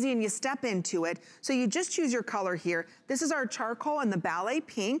simple, it's easy, and you step into it. So you just choose your color here. This is our charcoal and the ballet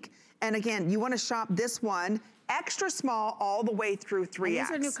pink. And again, you want to shop this one extra small all the way through 3X. And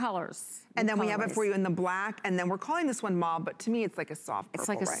these are new colors. And then we have it for you in the black, and then we're calling this one mauve, but to me it's like a soft purple. It's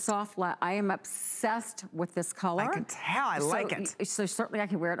like a soft, I am obsessed with this color. I can tell, I like it. So certainly I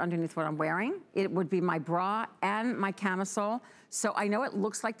can wear it underneath what I'm wearing. It would be my bra and my camisole. So I know it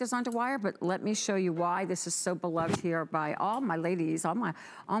looks like there's underwire, but let me show you why this is so beloved here by all my ladies. All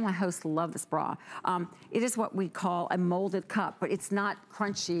my hosts love this bra. It is what we call a molded cup, but it's not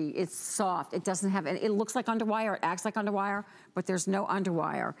crunchy, it's soft. It doesn't have, it looks like underwire, it acts like underwire, but there's no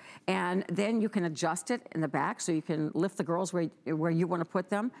underwire. And then you can adjust it in the back so you can lift the girls where you want to put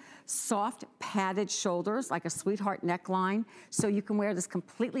them. Soft padded shoulders, like a sweetheart neckline. So you can wear this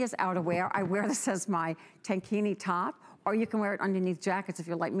completely as outerwear. I wear this as my tankini top, or you can wear it underneath jackets if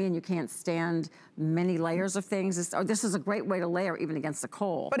you're like me and you can't stand many layers of things. This is a great way to layer even against the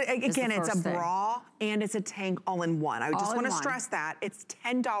cold. But again, it's a bra and it's a tank all in one. I just want to stress that. It's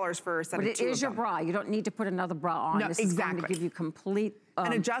 $10 for a set of two of them. But it is your bra. You don't need to put another bra on. No, this is going to give you complete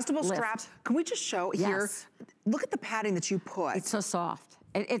an adjustable strap. Can we just show here? Look at the padding that you put. It's so soft.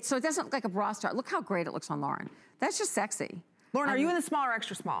 So it doesn't look like a bra strap. Look how great it looks on Lauren. That's just sexy. Lauren, are you in the small or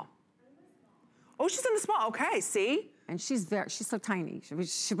extra small? Oh, she's in the small. Okay, see? And she's so tiny.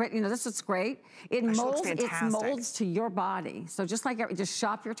 This is great. It molds to your body. So just just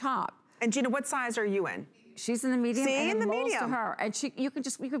shop your top. And Gina, what size are you in? She's in the medium. See, and in the molds medium. to her. And you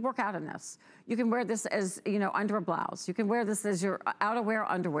could work out in this. You can wear this as, under a blouse. You can wear this as your outerwear,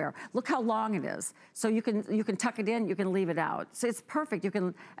 underwear. Look how long it is. So you can tuck it in, you can leave it out. So it's perfect. You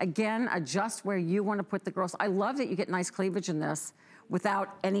can, again, adjust where you want to put the girls. I love that you get nice cleavage in this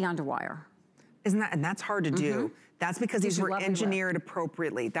without any underwire. Isn't that, and that's hard to do. That's because these were engineered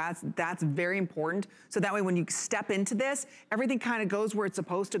appropriately. That's very important. So that way when you step into this, everything kind of goes where it's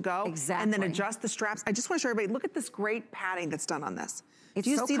supposed to go. Exactly. And then adjust the straps. I just want to show everybody, look at this great padding that's done on this. It's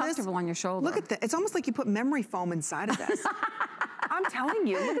so comfortable on your shoulder. Look at that. It's almost like you put memory foam inside of this. I'm telling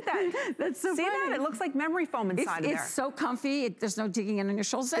you, look at that. That's so funny. See that? It looks like memory foam inside of there. It's so comfy. There's no digging in on your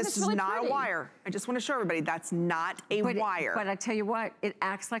shoulders. This is not a wire. I just want to show everybody that's not a wire. But I tell you what, it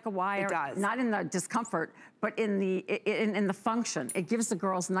acts like a wire. It does. Not in the discomfort, but in the function. It gives the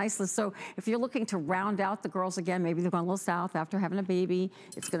girls nicely. So if you're looking to round out the girls again, maybe they're going a little south after having a baby,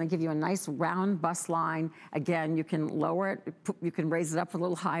 it's gonna give you a nice round bust line. Again, you can lower it, you can raise it up a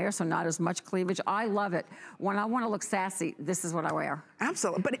little higher, so not as much cleavage. I love it. When I wanna look sassy, this is what I wear.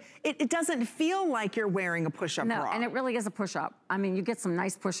 Absolutely, but it doesn't feel like you're wearing a push-up bra. No, and it really is a push-up. I mean, you get some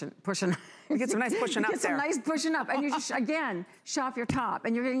nice pushing. You get some nice pushing up there. You get some nice pushing up, and you just, again, shop your top.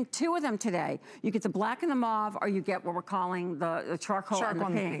 And you're getting two of them today. You get the black and the mauve, or you get what we're calling the charcoal and the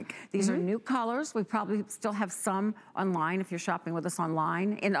pink. These are new colors. We probably still have some online if you're shopping with us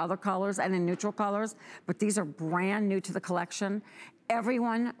online in other colors and in neutral colors, but these are brand new to the collection.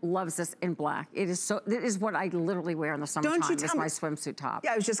 Everyone loves this in black. It is what I literally wear in the summertime. It's my swimsuit top.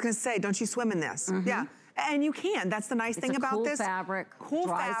 Yeah, I was just gonna say, don't you swim in this? Yeah. And you can. That's the nice thing about this. It's a cool fabric. Cool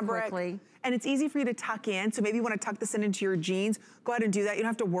fabric. Quickly. And it's easy for you to tuck in. So maybe you want to tuck this into your jeans. Go ahead and do that. You don't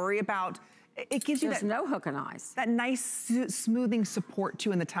have to worry about. It gives you There's no hook and eyes. That nice smoothing support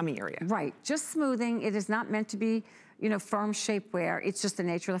too in the tummy area. Right. Just smoothing. It is not meant to be, you know, firm shapewear. It's just the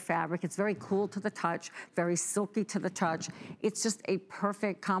nature of the fabric. It's very cool to the touch, very silky to the touch. It's just a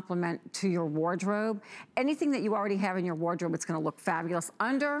perfect complement to your wardrobe. Anything that you already have in your wardrobe, it's gonna look fabulous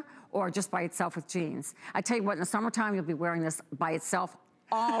under or just by itself with jeans. I tell you what, in the summertime, you'll be wearing this by itself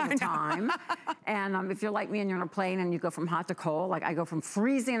all the time. And if you're like me and you're on a plane and you go from hot to cold, like I go from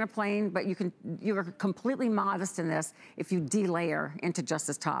freezing in a plane, but you're completely modest in this if you de-layer into just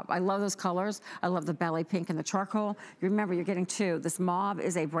this top. I love those colors. I love the ballet pink and the charcoal. You remember, you're getting two. This mauve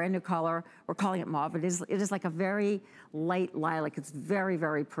is a brand new color. We're calling it mauve. It is like a very light lilac. It's very,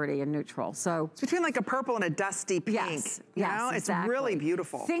 very pretty and neutral. So it's between like a purple and a dusty pink. Yes, you know? Exactly. It's really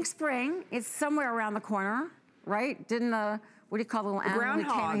beautiful. Think spring. It's somewhere around the corner, right? Didn't what do you call the little animal?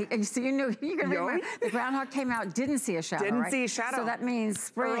 Groundhog. And so you knew, you're gonna remember, the groundhog came out, didn't see a shadow, Didn't see a shadow. So that means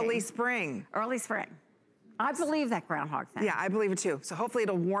spring. Early spring. Early spring. I believe that groundhog thing. Yeah, I believe it too. So hopefully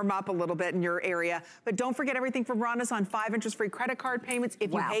it'll warm up a little bit in your area. But don't forget everything from Rhonda's on 5 interest-free credit card payments.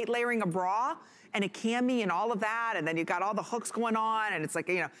 If you hate layering a bra and a cami and all of that, and then you've got all the hooks going on, and it's like,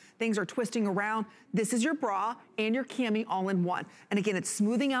 you know, things are twisting around, this is your bra and your cami all in one. And again, it's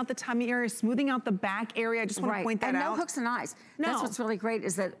smoothing out the tummy area, smoothing out the back area. I just want to point that out. And no hooks and eyes. No. That's what's really great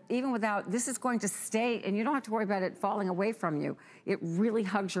is that even without, this is going to stay, and you don't have to worry about it falling away from you. It really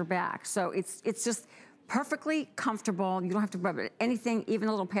hugs your back. So it's just perfectly comfortable. You don't have to rub it. Anything, even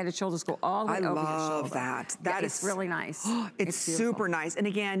a little padded shoulders go all the way over your shoulder. I love that. That is really nice. It's super nice. And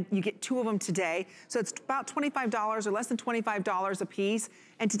again, you get two of them today. So it's about $25 or less than $25 a piece.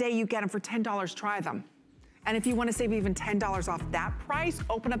 And today you get them for $10. Try them. And if you want to save even $10 off that price,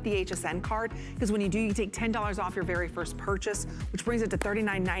 open up the HSN card, because when you do, you take $10 off your very first purchase, which brings it to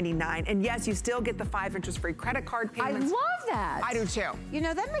 $39.99. And yes, you still get the 5 interest-free credit card payments. I love that. I do too. You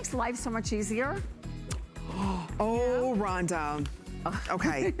know, that makes life so much easier. Oh, yeah. Rhonda.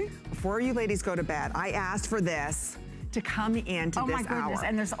 Okay, before you ladies go to bed, I asked for this to come into this hour. Oh my goodness,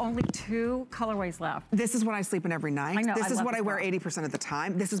 and there's only 2 colorways left. This is what I sleep in every night. I know, this is what I wear 80% of the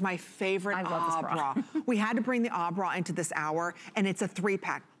time. This is my favorite bra. We had to bring the bra into this hour, and it's a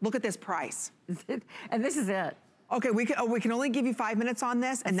 3-pack. Look at this price. And this is it. Okay, we can only give you 5 minutes on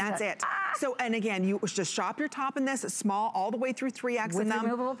this, and that's it. So, and again, you just shop your top in this, small, all the way through 3X in them.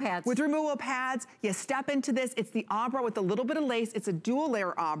 With removable pads. With removable pads. You step into this. It's the bra with a little bit of lace. It's a dual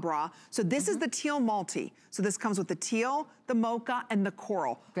layer bra. So this is the teal multi. So this comes with the teal, the mocha, and the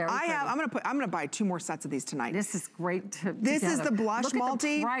coral. I'm gonna buy 2 more sets of these tonight. This is great This is the blush multi. Look at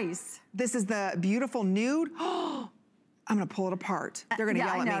the price. This is the beautiful nude. I'm gonna pull it apart. They're gonna yell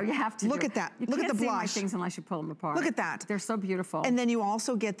at me. I know, you have to. Look at that. Look at the blush. You can't see my things unless you pull them apart. Look at that. They're so beautiful. And then you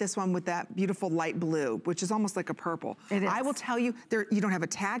also get this one with that beautiful light blue, which is almost like a purple. It is. I will tell you, you don't have a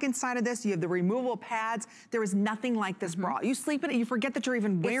tag inside of this. You have the removable pads. There is nothing like this bra. You sleep in it, you forget that you're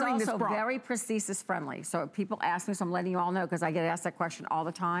even wearing this bra. It's also very prosthesis friendly. So people ask me, so I'm letting you all know, because I get asked that question all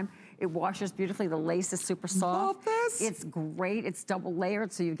the time. It washes beautifully. The lace is super soft. Love this. It's great. It's double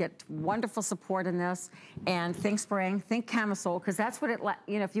layered, so you get wonderful support in this. And think spring, think camisole, because that's what it,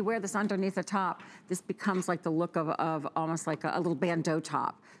 you know, if you wear this underneath the top, this becomes like the look of almost like a little bandeau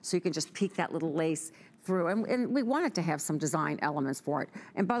top. So you can just peek that little lace through. And we wanted to have some design elements for it.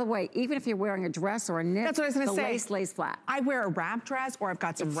 And by the way, even if you're wearing a dress or a knit, that's what I was gonna say. The lace lays flat. I wear a wrap dress, or I've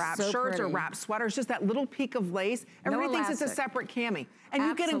got some wrap shirts or wrap sweaters, just that little peak of lace. Everybody thinks it's a seperate cami. And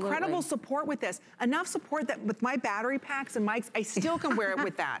you get incredible support with this. Enough support that with my battery packs and mics, I still can wear it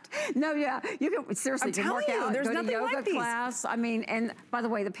with that. No, yeah, you can, seriously, I'm telling you, there's nothing like these. Class. I mean, and by the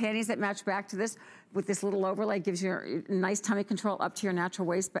way, the panties that match back to this, with this little overlay, gives you a nice tummy control up to your natural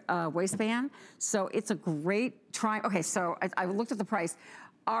waistband. So it's a great try. Okay, so I looked at the price.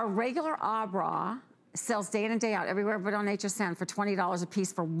 Our regular bra sells day in and day out everywhere but on HSN for $20 a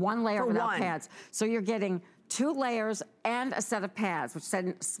piece for one layer without pads. So you're getting 2 layers and a set of pads, which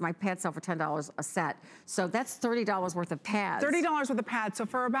said my pads sell for $10 a set. So that's $30 worth of pads. $30 worth of pads. So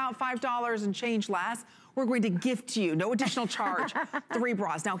for about $5 and change less, we're going to gift you, no additional charge, 3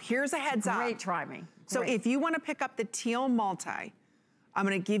 bras. Now here's a heads up. Great, try me. So if you want to pick up the teal multi, I'm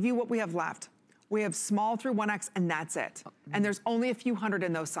going to give you what we have left. We have small through 1X and that's it. And there's only a few hundred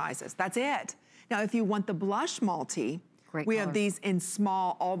in those sizes. That's it. Now if you want the blush multi, we have these in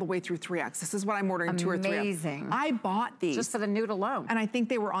small all the way through 3X. This is what I'm ordering, 2 or 3. Amazing. I bought these. Just for the nude alone. And I think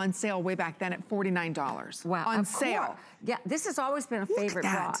they were on sale way back then at $49. Wow. On sale. Yeah, this has always been a favorite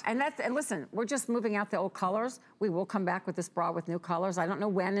bra. And listen, we're just moving out the old colors. We will come back with this bra with new colors. I don't know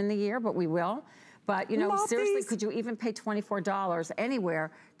when in the year, but we will. But, you know, seriously, could you even pay $24 anywhere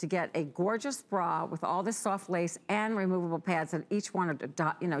to get a gorgeous bra with all this soft lace and removable pads, and each one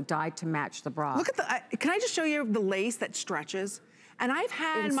are, dyed to match the bra? Look at the, can I just show you the lace that stretches? And I've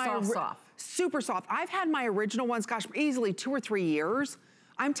had super soft. I've had my original ones, gosh, easily 2 or 3 years.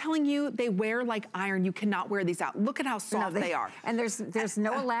 I'm telling you, they wear like iron. You cannot wear these out. Look at how soft they are. And there's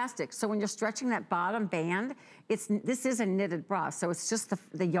no elastic. So when you're stretching that bottom band, this is a knitted bra. So it's just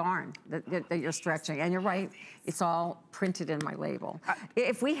the yarn that you're stretching. And you're right, it's all printed in my label.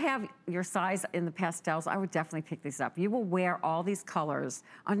 If we have your size in the pastels, I would definitely pick these up. You will wear all these colors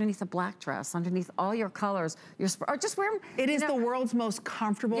underneath a black dress, underneath all your colors. Or just wear them. It is the world's most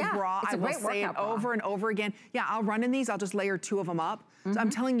comfortable bra. I will say it over and over again. Yeah, I'll run in these. I'll just layer 2 of them up. So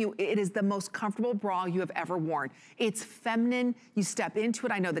I'm telling you, it is the most comfortable bra you have ever worn. It's feminine. You step into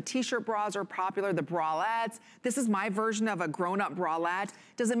it. I know the t-shirt bras are popular, the bralettes. This is my version of a grown-up bralette.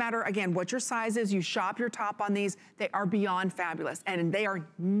 Doesn't matter, again, what your size is. You shop your top on these. They are beyond fabulous. And they are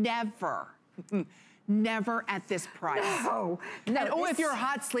never at this price. No. And if you're a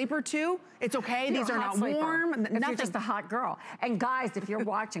hot sleeper too, it's okay. These are not warm. If you're just a hot girl. And guys, if you're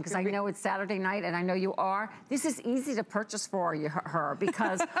watching, because I know it's Saturday night and I know you are, this is easy to purchase for her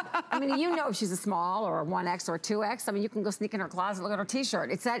because, I mean, you know if she's a small or a 1X or a 2X, I mean, you can go sneak in her closet, look at her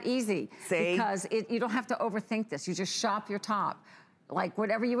t-shirt. It's that easy. See? Because you don't have to overthink this. You just shop your top. Like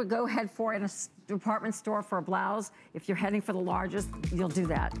whatever you would go head for in a department store for a blouse, if you're heading for the largest, you'll do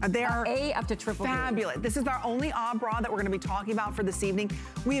that. They are A up to triple fabulous. This is our only bra that we're gonna be talking about for this evening.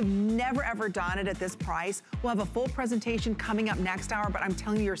 We have never ever done it at this price. We'll have a full presentation coming up next hour, but I'm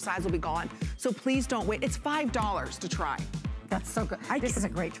telling you, your size will be gone. So please don't wait. It's $5 to try. That's so good. This is a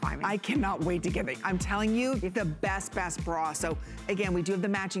great try me. I cannot wait to give it. I'm telling you, the best bra. So again, we do have the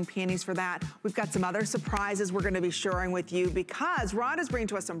matching panties for that. We've got some other surprises we're gonna be sharing with you because Rhonda's bringing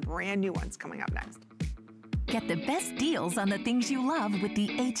to us some brand new ones coming up next. Get the best deals on the things you love with the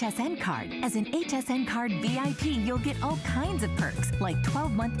HSN card. As an HSN card VIP, you'll get all kinds of perks, like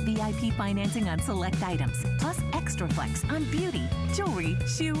 12-month VIP financing on select items, plus extra flex on beauty, jewelry,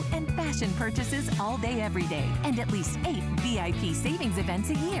 shoe, and fashion purchases all day, every day. And at least 8 VIP savings events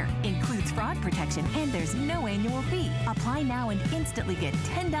a year. Includes fraud protection, and there's no annual fee. Apply now and instantly get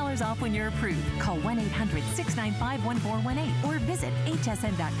 $10 off when you're approved. Call 1-800-695-1418 or visit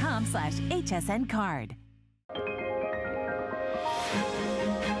hsn.com/HSN card.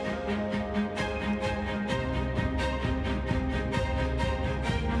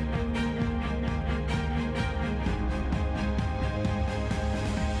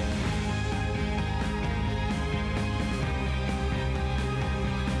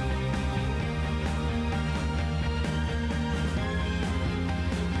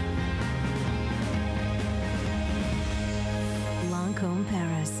 Lancôme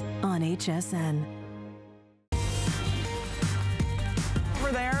Paris on HSN.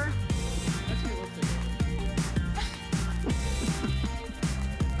 Over there.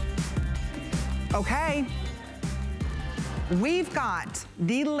 Okay. We've got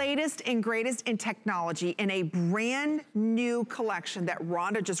the latest and greatest in technology in a brand new collection that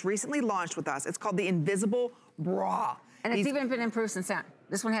Rhonda just recently launched with us. It's called the Invisible Bra. And it's even been improved since then.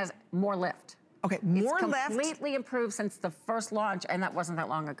 This one has more lift. Okay, more lift. It's completely improved since the first launch, and that wasn't that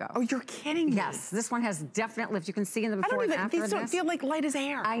long ago. Oh, you're kidding me. Yes, this one has definite lift. You can see in the before and after. These don't feel like light as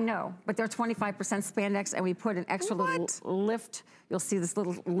air. I know, but they're 25% spandex, and we put an extra little lift. You'll see this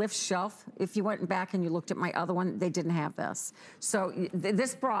little lift shelf. If you went back and you looked at my other one, they didn't have this. So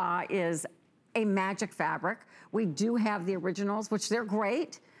this bra is a magic fabric. We do have the originals, which they're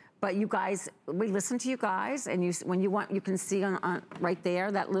great. But you guys, we listen to you guys, and when you want, you can see on right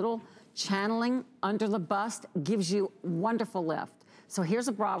there, that little channeling under the bust gives you wonderful lift. So here's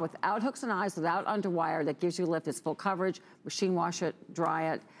a bra without hooks and eyes, without underwire, that gives you lift. It's full coverage, machine wash it,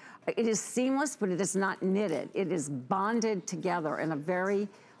 dry it. It is seamless, but it is not knitted. It is bonded together in a very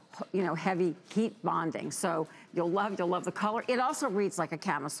you know, heavy heat bonding. So you'll love the color. It also reads like a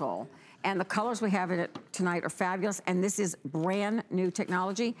camisole. And the colors we have in it tonight are fabulous. And this is brand new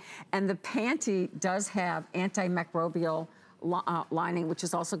technology. And the panty does have antimicrobial lining, which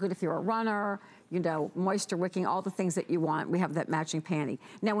is also good if you're a runner, you know, moisture wicking, all the things that you want. We have that matching panty.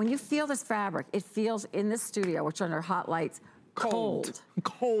 Now, when you feel this fabric, it feels in this studio, which are under hot lights, cold.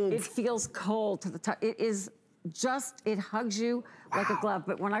 Cold. It feels cold to the touch. It is just, it hugs you like a glove.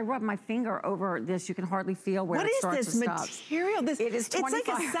 But when I rub my finger over this, you can hardly feel where it starts to stop. What is this material? It's like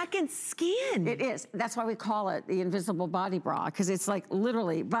a second skin. It is. That's why we call it the invisible body bra, because it's like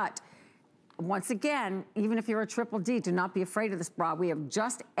literally, but once again, even if you're a triple D, do not be afraid of this bra. We have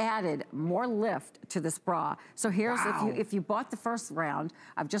just added more lift to this bra. So here's, if you bought the first round,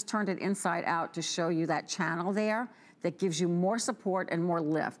 I've just turned it inside out to show you that channel there that gives you more support and more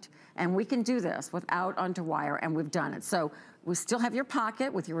lift. And we can do this without underwire, and we've done it. So we still have your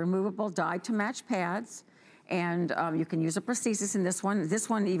pocket with your removable dyed to match pads. And you can use a prosthesis in this one. This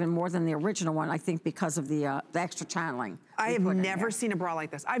one even more than the original one, I think, because of the extra channeling. I have never seen a bra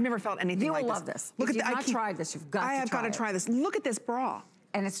like this. I've never felt anything like this. You will love this. If you've not tried this, you've got to try it. I have got to try this. Look at this bra.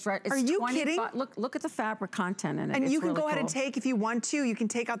 And it's Are you kidding? Look at the fabric content in it. And you can go ahead and take, if you want to, you can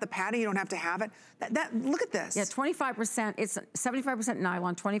take out the padding. You don't have to have it. Look at this. Yeah, 25%. It's 75%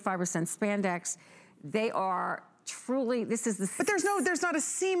 nylon, 25% spandex. They are truly, this is the. But there's not a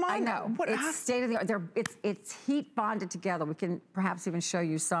seam on it. I know. It's state of the art. It's heat bonded together. We can perhaps even show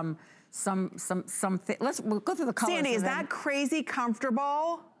you some. We'll go through the colors. Sandy, is that crazy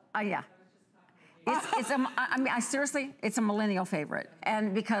comfortable? Yeah. I mean, seriously, it's a millennial favorite.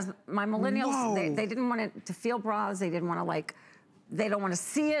 And because my millennials, they didn't want it to feel bras. They didn't want to they don't want to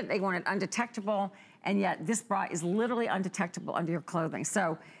see it. They want it undetectable. And yet this bra is literally undetectable under your clothing.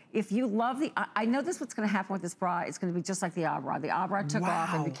 So if you love I know this what's going to happen with this bra. It's going to be just like the Abra. The Abra took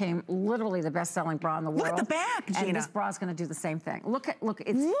off and became literally the best-selling bra in the world. Look at the back, Gina. And this bra is going to do the same thing. Look,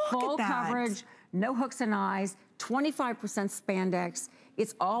 it's full coverage, no hooks and eyes, 25% spandex.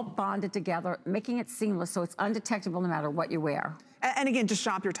 It's all bonded together, making it seamless so it's undetectable no matter what you wear. And again, just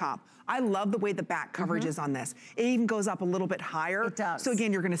shop your top. I love the way the back coverage is on this. It even goes up a little bit higher. It does. So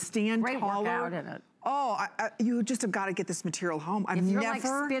again, you're going to stand taller. Great workout in it. Oh, you just have got to get this material home. If you're like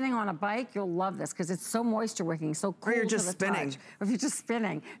spinning on a bike, you'll love this because it's so moisture wicking, so cool to the touch. Or you're just spinning. Or if you're just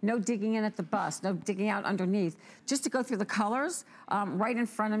spinning, no digging in at the bust, no digging out underneath. Just to go through the colors, right in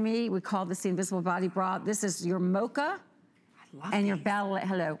front of me, we call this the invisible body bra. This is your mocha and your ballet,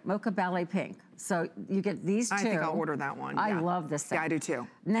 mocha ballet pink. So you get these two. I think I'll order that one. I love this thing. Yeah, I do too.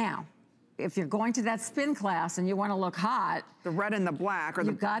 Now, if you're going to that spin class and you want to look hot, the red and the black, or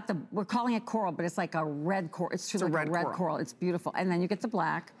we're calling it coral, but it's like a red coral. It's truly like a red coral. It's beautiful. And then you get the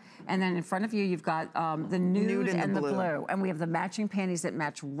black, and then in front of you, you've got the nude and the blue. And we have the matching panties that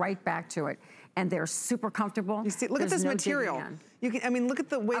match right back to it. And they're super comfortable. You see, look at this material. I mean, look at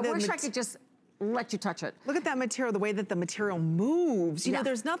the way that I wish I could just let you touch it. Look at that material, the way that the material moves. You know,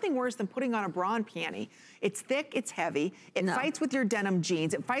 there's nothing worse than putting on a bra and panty. It's thick, it's heavy, it fights with your denim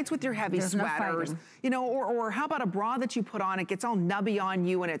jeans, it fights with your heavy sweaters. You know, or how about a bra that you put on, it gets all nubby on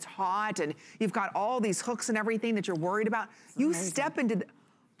you and it's hot and you've got all these hooks and everything that you're worried about. You step into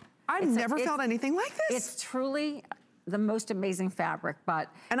I've never felt anything like this. It's truly the most amazing fabric, but.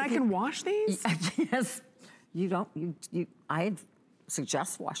 And I can wash these? Yes. You don't, I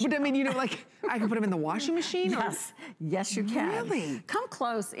suggest washing. But I mean, you know, like I can put them in the washing machine. Yes, yes, you can. Really? Come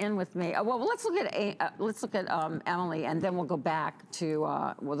close in with me. Well, let's look at Emily, and then we'll go back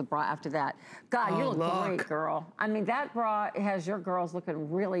to the bra after that. God, you look great, girl. I mean, that bra has your girls looking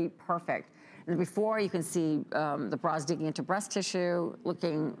really perfect. And before, you can see the bra's digging into breast tissue,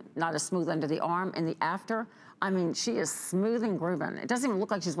 looking not as smooth under the arm. And the after, I mean, she is smooth and grooving. It doesn't even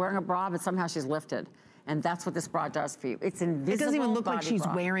look like she's wearing a bra, but somehow she's lifted. And that's what this bra does for you. It's invisible. It doesn't even look like she's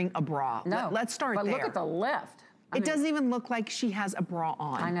wearing a bra. No. Let's start there. But look at the lift. It doesn't even look like she has a bra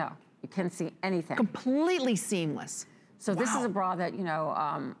on. I know. You can't see anything. Completely seamless. So this is a bra that, you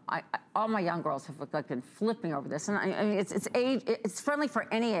know, all my young girls have been flipping over this. And I mean, it's friendly for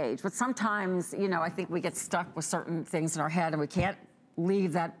any age, but sometimes, you know, I think we get stuck with certain things in our head and we can't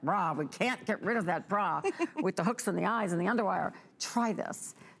leave that bra. We can't get rid of that bra with the hooks in the eyes and the underwire. Try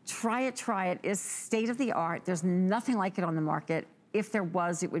this. Try it. It's state of the art. There's nothing like it on the market. If there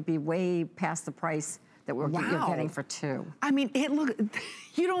was, it would be way past the price that you're getting for two. I mean,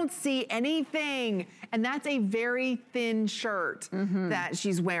 you don't see anything. And that's a very thin shirt that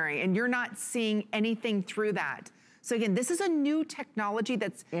she's wearing. And you're not seeing anything through that. So again, this is a new technology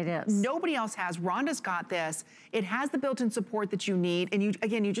that's nobody else has. Rhonda's got this. It has the built-in support that you need, and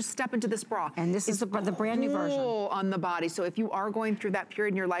you just step into this bra. And this is the brand new version on the body. So if you are going through that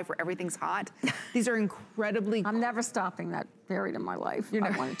period in your life where everything's hot, these are incredibly. I'm never stopping that period in my life. You're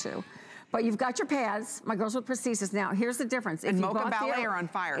not wanting to. But you've got your pads, my girls with prosthesis. Now, here's the difference. And Mocha Ballet are on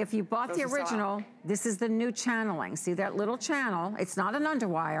fire. If you bought the original, this is the new channeling. See that little channel? It's not an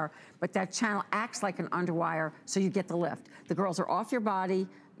underwire, but that channel acts like an underwire, so you get the lift. The girls are off your body.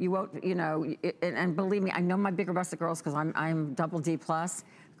 You won't, you know, and believe me, I know my bigger busted girls because I'm double D+.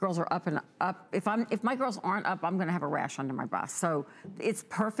 Girls are up and up. If my girls aren't up, I'm gonna have a rash under my bust. So it's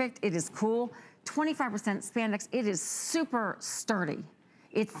perfect, it is cool. 25% spandex, it is super sturdy.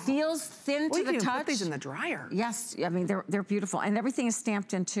 It feels thin to the touch. Put these in the dryer. Yes, I mean, they're beautiful. And everything is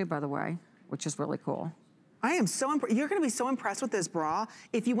stamped in too, by the way, which is really cool. I am so impressed. You're gonna be so impressed with this bra.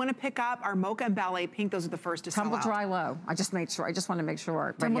 If you wanna pick up our Mocha and Ballet Pink, those are the first to sell out. Tumble dry low. I just made sure, I just wanna make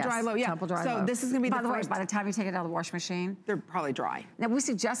sure. Tumble dry low, yeah. Tumble dry low. So this is gonna be the first. By the way, by the time you take it out of the washing machine, they're probably dry. Now we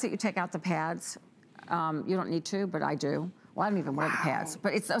suggest that you take out the pads. You don't need to, but I do. Well, I don't even wear the pads,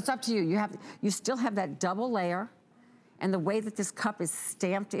 but it's up to you. You still have that double layer. And the way that this cup is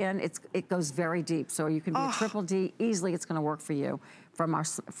stamped in, it goes very deep. So you can be a triple D, easily it's gonna work for you. From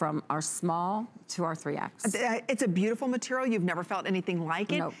our small to our 3X. It's a beautiful material. You've never felt anything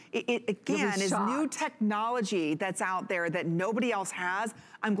like it. Nope. It again, is new technology that's out there that nobody else has.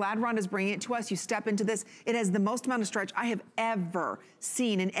 I'm glad Rhonda's bringing it to us. You step into this. It has the most amount of stretch I have ever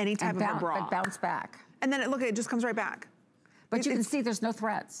seen in any type of a bra. It bounce back. And then look, it just comes right back. But you can see there's no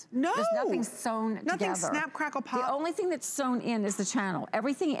threads. No. There's nothing sewn together. Nothing snap, crackle, pop. The only thing that's sewn in is the channel.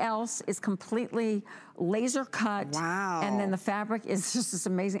 Everything else is completely laser cut. Wow. And then the fabric is just this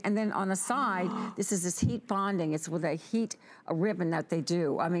amazing. And then on the side, this is this heat bonding. It's with a ribbon that they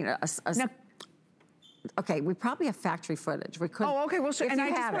do. I mean, okay, we probably have factory footage. We could. Oh, okay, we'll show. And I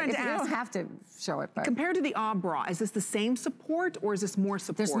just wanted to ask. You don't have to show it, but. Compared to the bra, is this the same support or is this more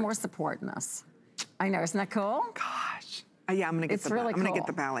support? There's more support in this. I know, isn't that cool? Gosh. Yeah, I'm gonna get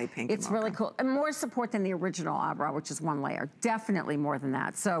the Ballet Pink. It's really cool. And more support than the original bra, which is one layer. Definitely more than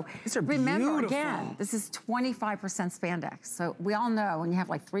that. So remember, again, this is 25% spandex. So we all know when you have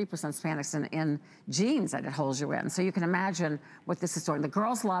like 3% spandex in jeans that it holds you in. So you can imagine what this is doing. The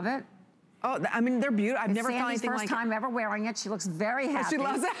girls love it. Oh, I mean, they're beautiful. I've never found anything like it. Sandy's first time ever wearing it. She looks very happy. She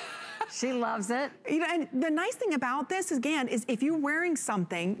loves it. She loves it. You know, and the nice thing about this, again, is if you're wearing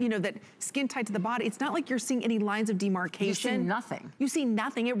something, you know, that skin tight to the body, it's not like you're seeing any lines of demarcation. You see nothing. You see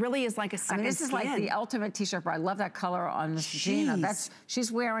nothing. It really is like a second this is like the ultimate t-shirt bra. I love that color on Miss Gina.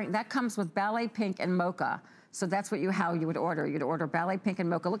 She's wearing, that comes with Ballet Pink and Mocha. So that's how you would order. You'd order Ballet Pink and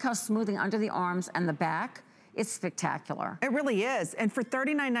Mocha. Look how smoothing under the arms and the back. It's spectacular. It really is. And for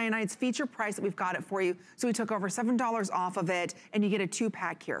 $39.99, it's feature price that we've got it for you. So we took over $7 off of it, and you get a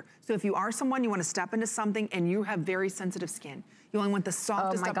 2-pack here. So if you are someone, you want to step into something and you have very sensitive skin, you only want the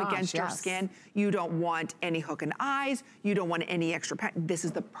softest up against your skin. You don't want any hook and eyes. You don't want any extra pack. This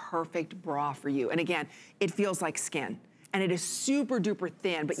is the perfect bra for you. And again, it feels like skin. And it is super duper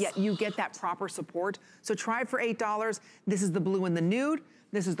thin, but yet you get that proper support. So try it for $8. This is the blue and the nude.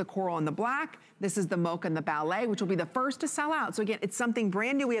 This is the coral and the black. This is the Mocha and the Ballet, which will be the first to sell out. So again, it's something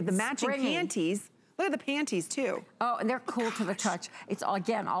brand new. We have the matching panties. Look at the panties too. Oh, and they're cool to the touch. It's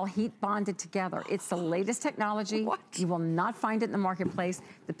again, all heat bonded together. It's the latest technology. What? You will not find it in the marketplace.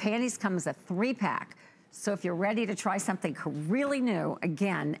 The panties come as a 3-pack. So if you're ready to try something really new,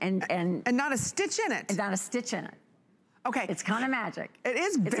 again, and not a stitch in it. And not a stitch in it. Okay. It's kind of magic. It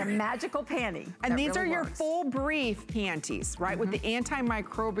is. It's a magical panty. And these are your full brief panties, right? With the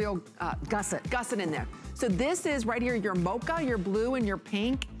antimicrobial gusset in there. So this is right here, your Mocha, your blue, and your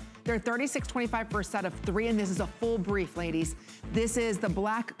pink. They're $36.25 for a set of 3, and this is a full brief, ladies. This is the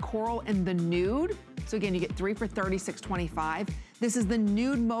black coral and the nude. So again, you get 3 for $36.25. This is the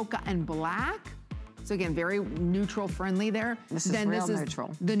nude Mocha and black. So again, very neutral friendly there. This is real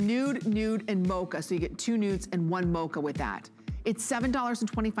neutral. The nude, and Mocha. So you get 2 nudes and 1 Mocha with that. It's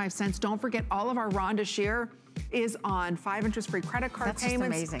 $7.25. Don't forget, all of our Rhonda Shear is on 5 interest-free credit card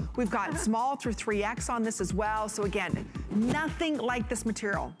payments. That's amazing. We've got small through 3X on this as well. So again, nothing like this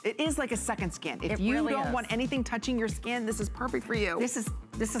material. It is like a second skin. If you really don't want anything touching your skin, this is perfect for you. This is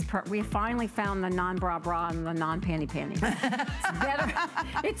we finally found the non-bra bra and the non-panty panty.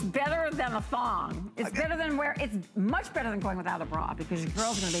 It's better than a thong. It's much better than going without a bra because your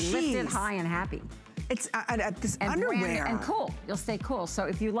girl's gonna be lifted, high, and happy. It's this underwear. And cool. You'll stay cool. So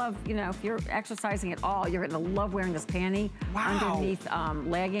if you love, you know, if you're exercising at all, you're gonna love wearing this panty underneath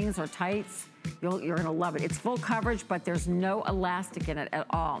leggings or tights. You're gonna love it. It's full coverage, but there's no elastic in it at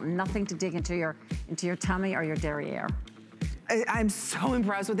all. Nothing to dig into your tummy or your derriere. I'm so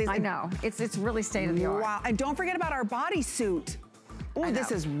impressed with these. I know. It's really state of the art. Wow. And don't forget about our bodysuit. Oh,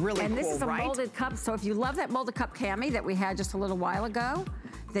 this is really cool, and this is a right? molded cup. So if you love that molded cup cami that we had just a little while ago,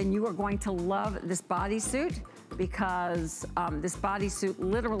 then you are going to love this bodysuit because this bodysuit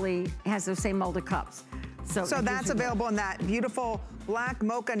literally has those same molded cups. So that's available in that beautiful black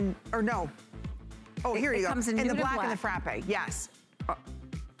mocha, or no. Oh, here you go. Comes in the black and the frappe, yes.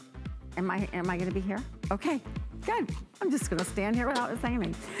 Am I gonna be here? Okay. Good. I'm just gonna stand here without saying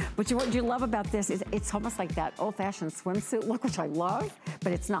anything. But what you love about this is it's almost like that old-fashioned swimsuit look, which I love,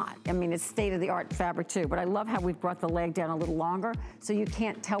 but it's not. I mean, it's state-of-the-art fabric too, but I love how we've brought the leg down a little longer so you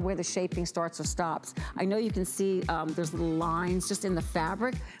can't tell where the shaping starts or stops. I know you can see there's little lines just in the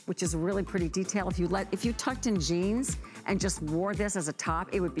fabric, which is really pretty detail. If you tucked in jeans and just wore this as a top,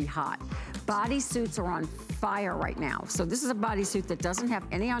 it would be hot. Bodysuits are on fire right now. So this is a bodysuit that doesn't have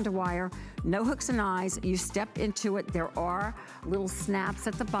any underwire, no hooks and eyes. You step into it. There are little snaps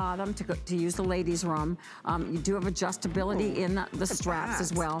at the bottom to use the ladies' room. You do have adjustability in the straps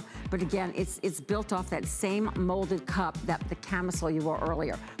as well. But again, it's built off that same molded cup that the camisole you wore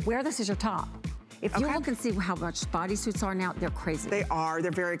earlier. Wear this as your top. If you look and see how much bodysuits are now, they're crazy. They are.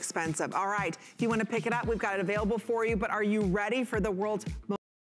 They're very expensive. All right. If you want to pick it up, we've got it available for you. But are you ready for the world's most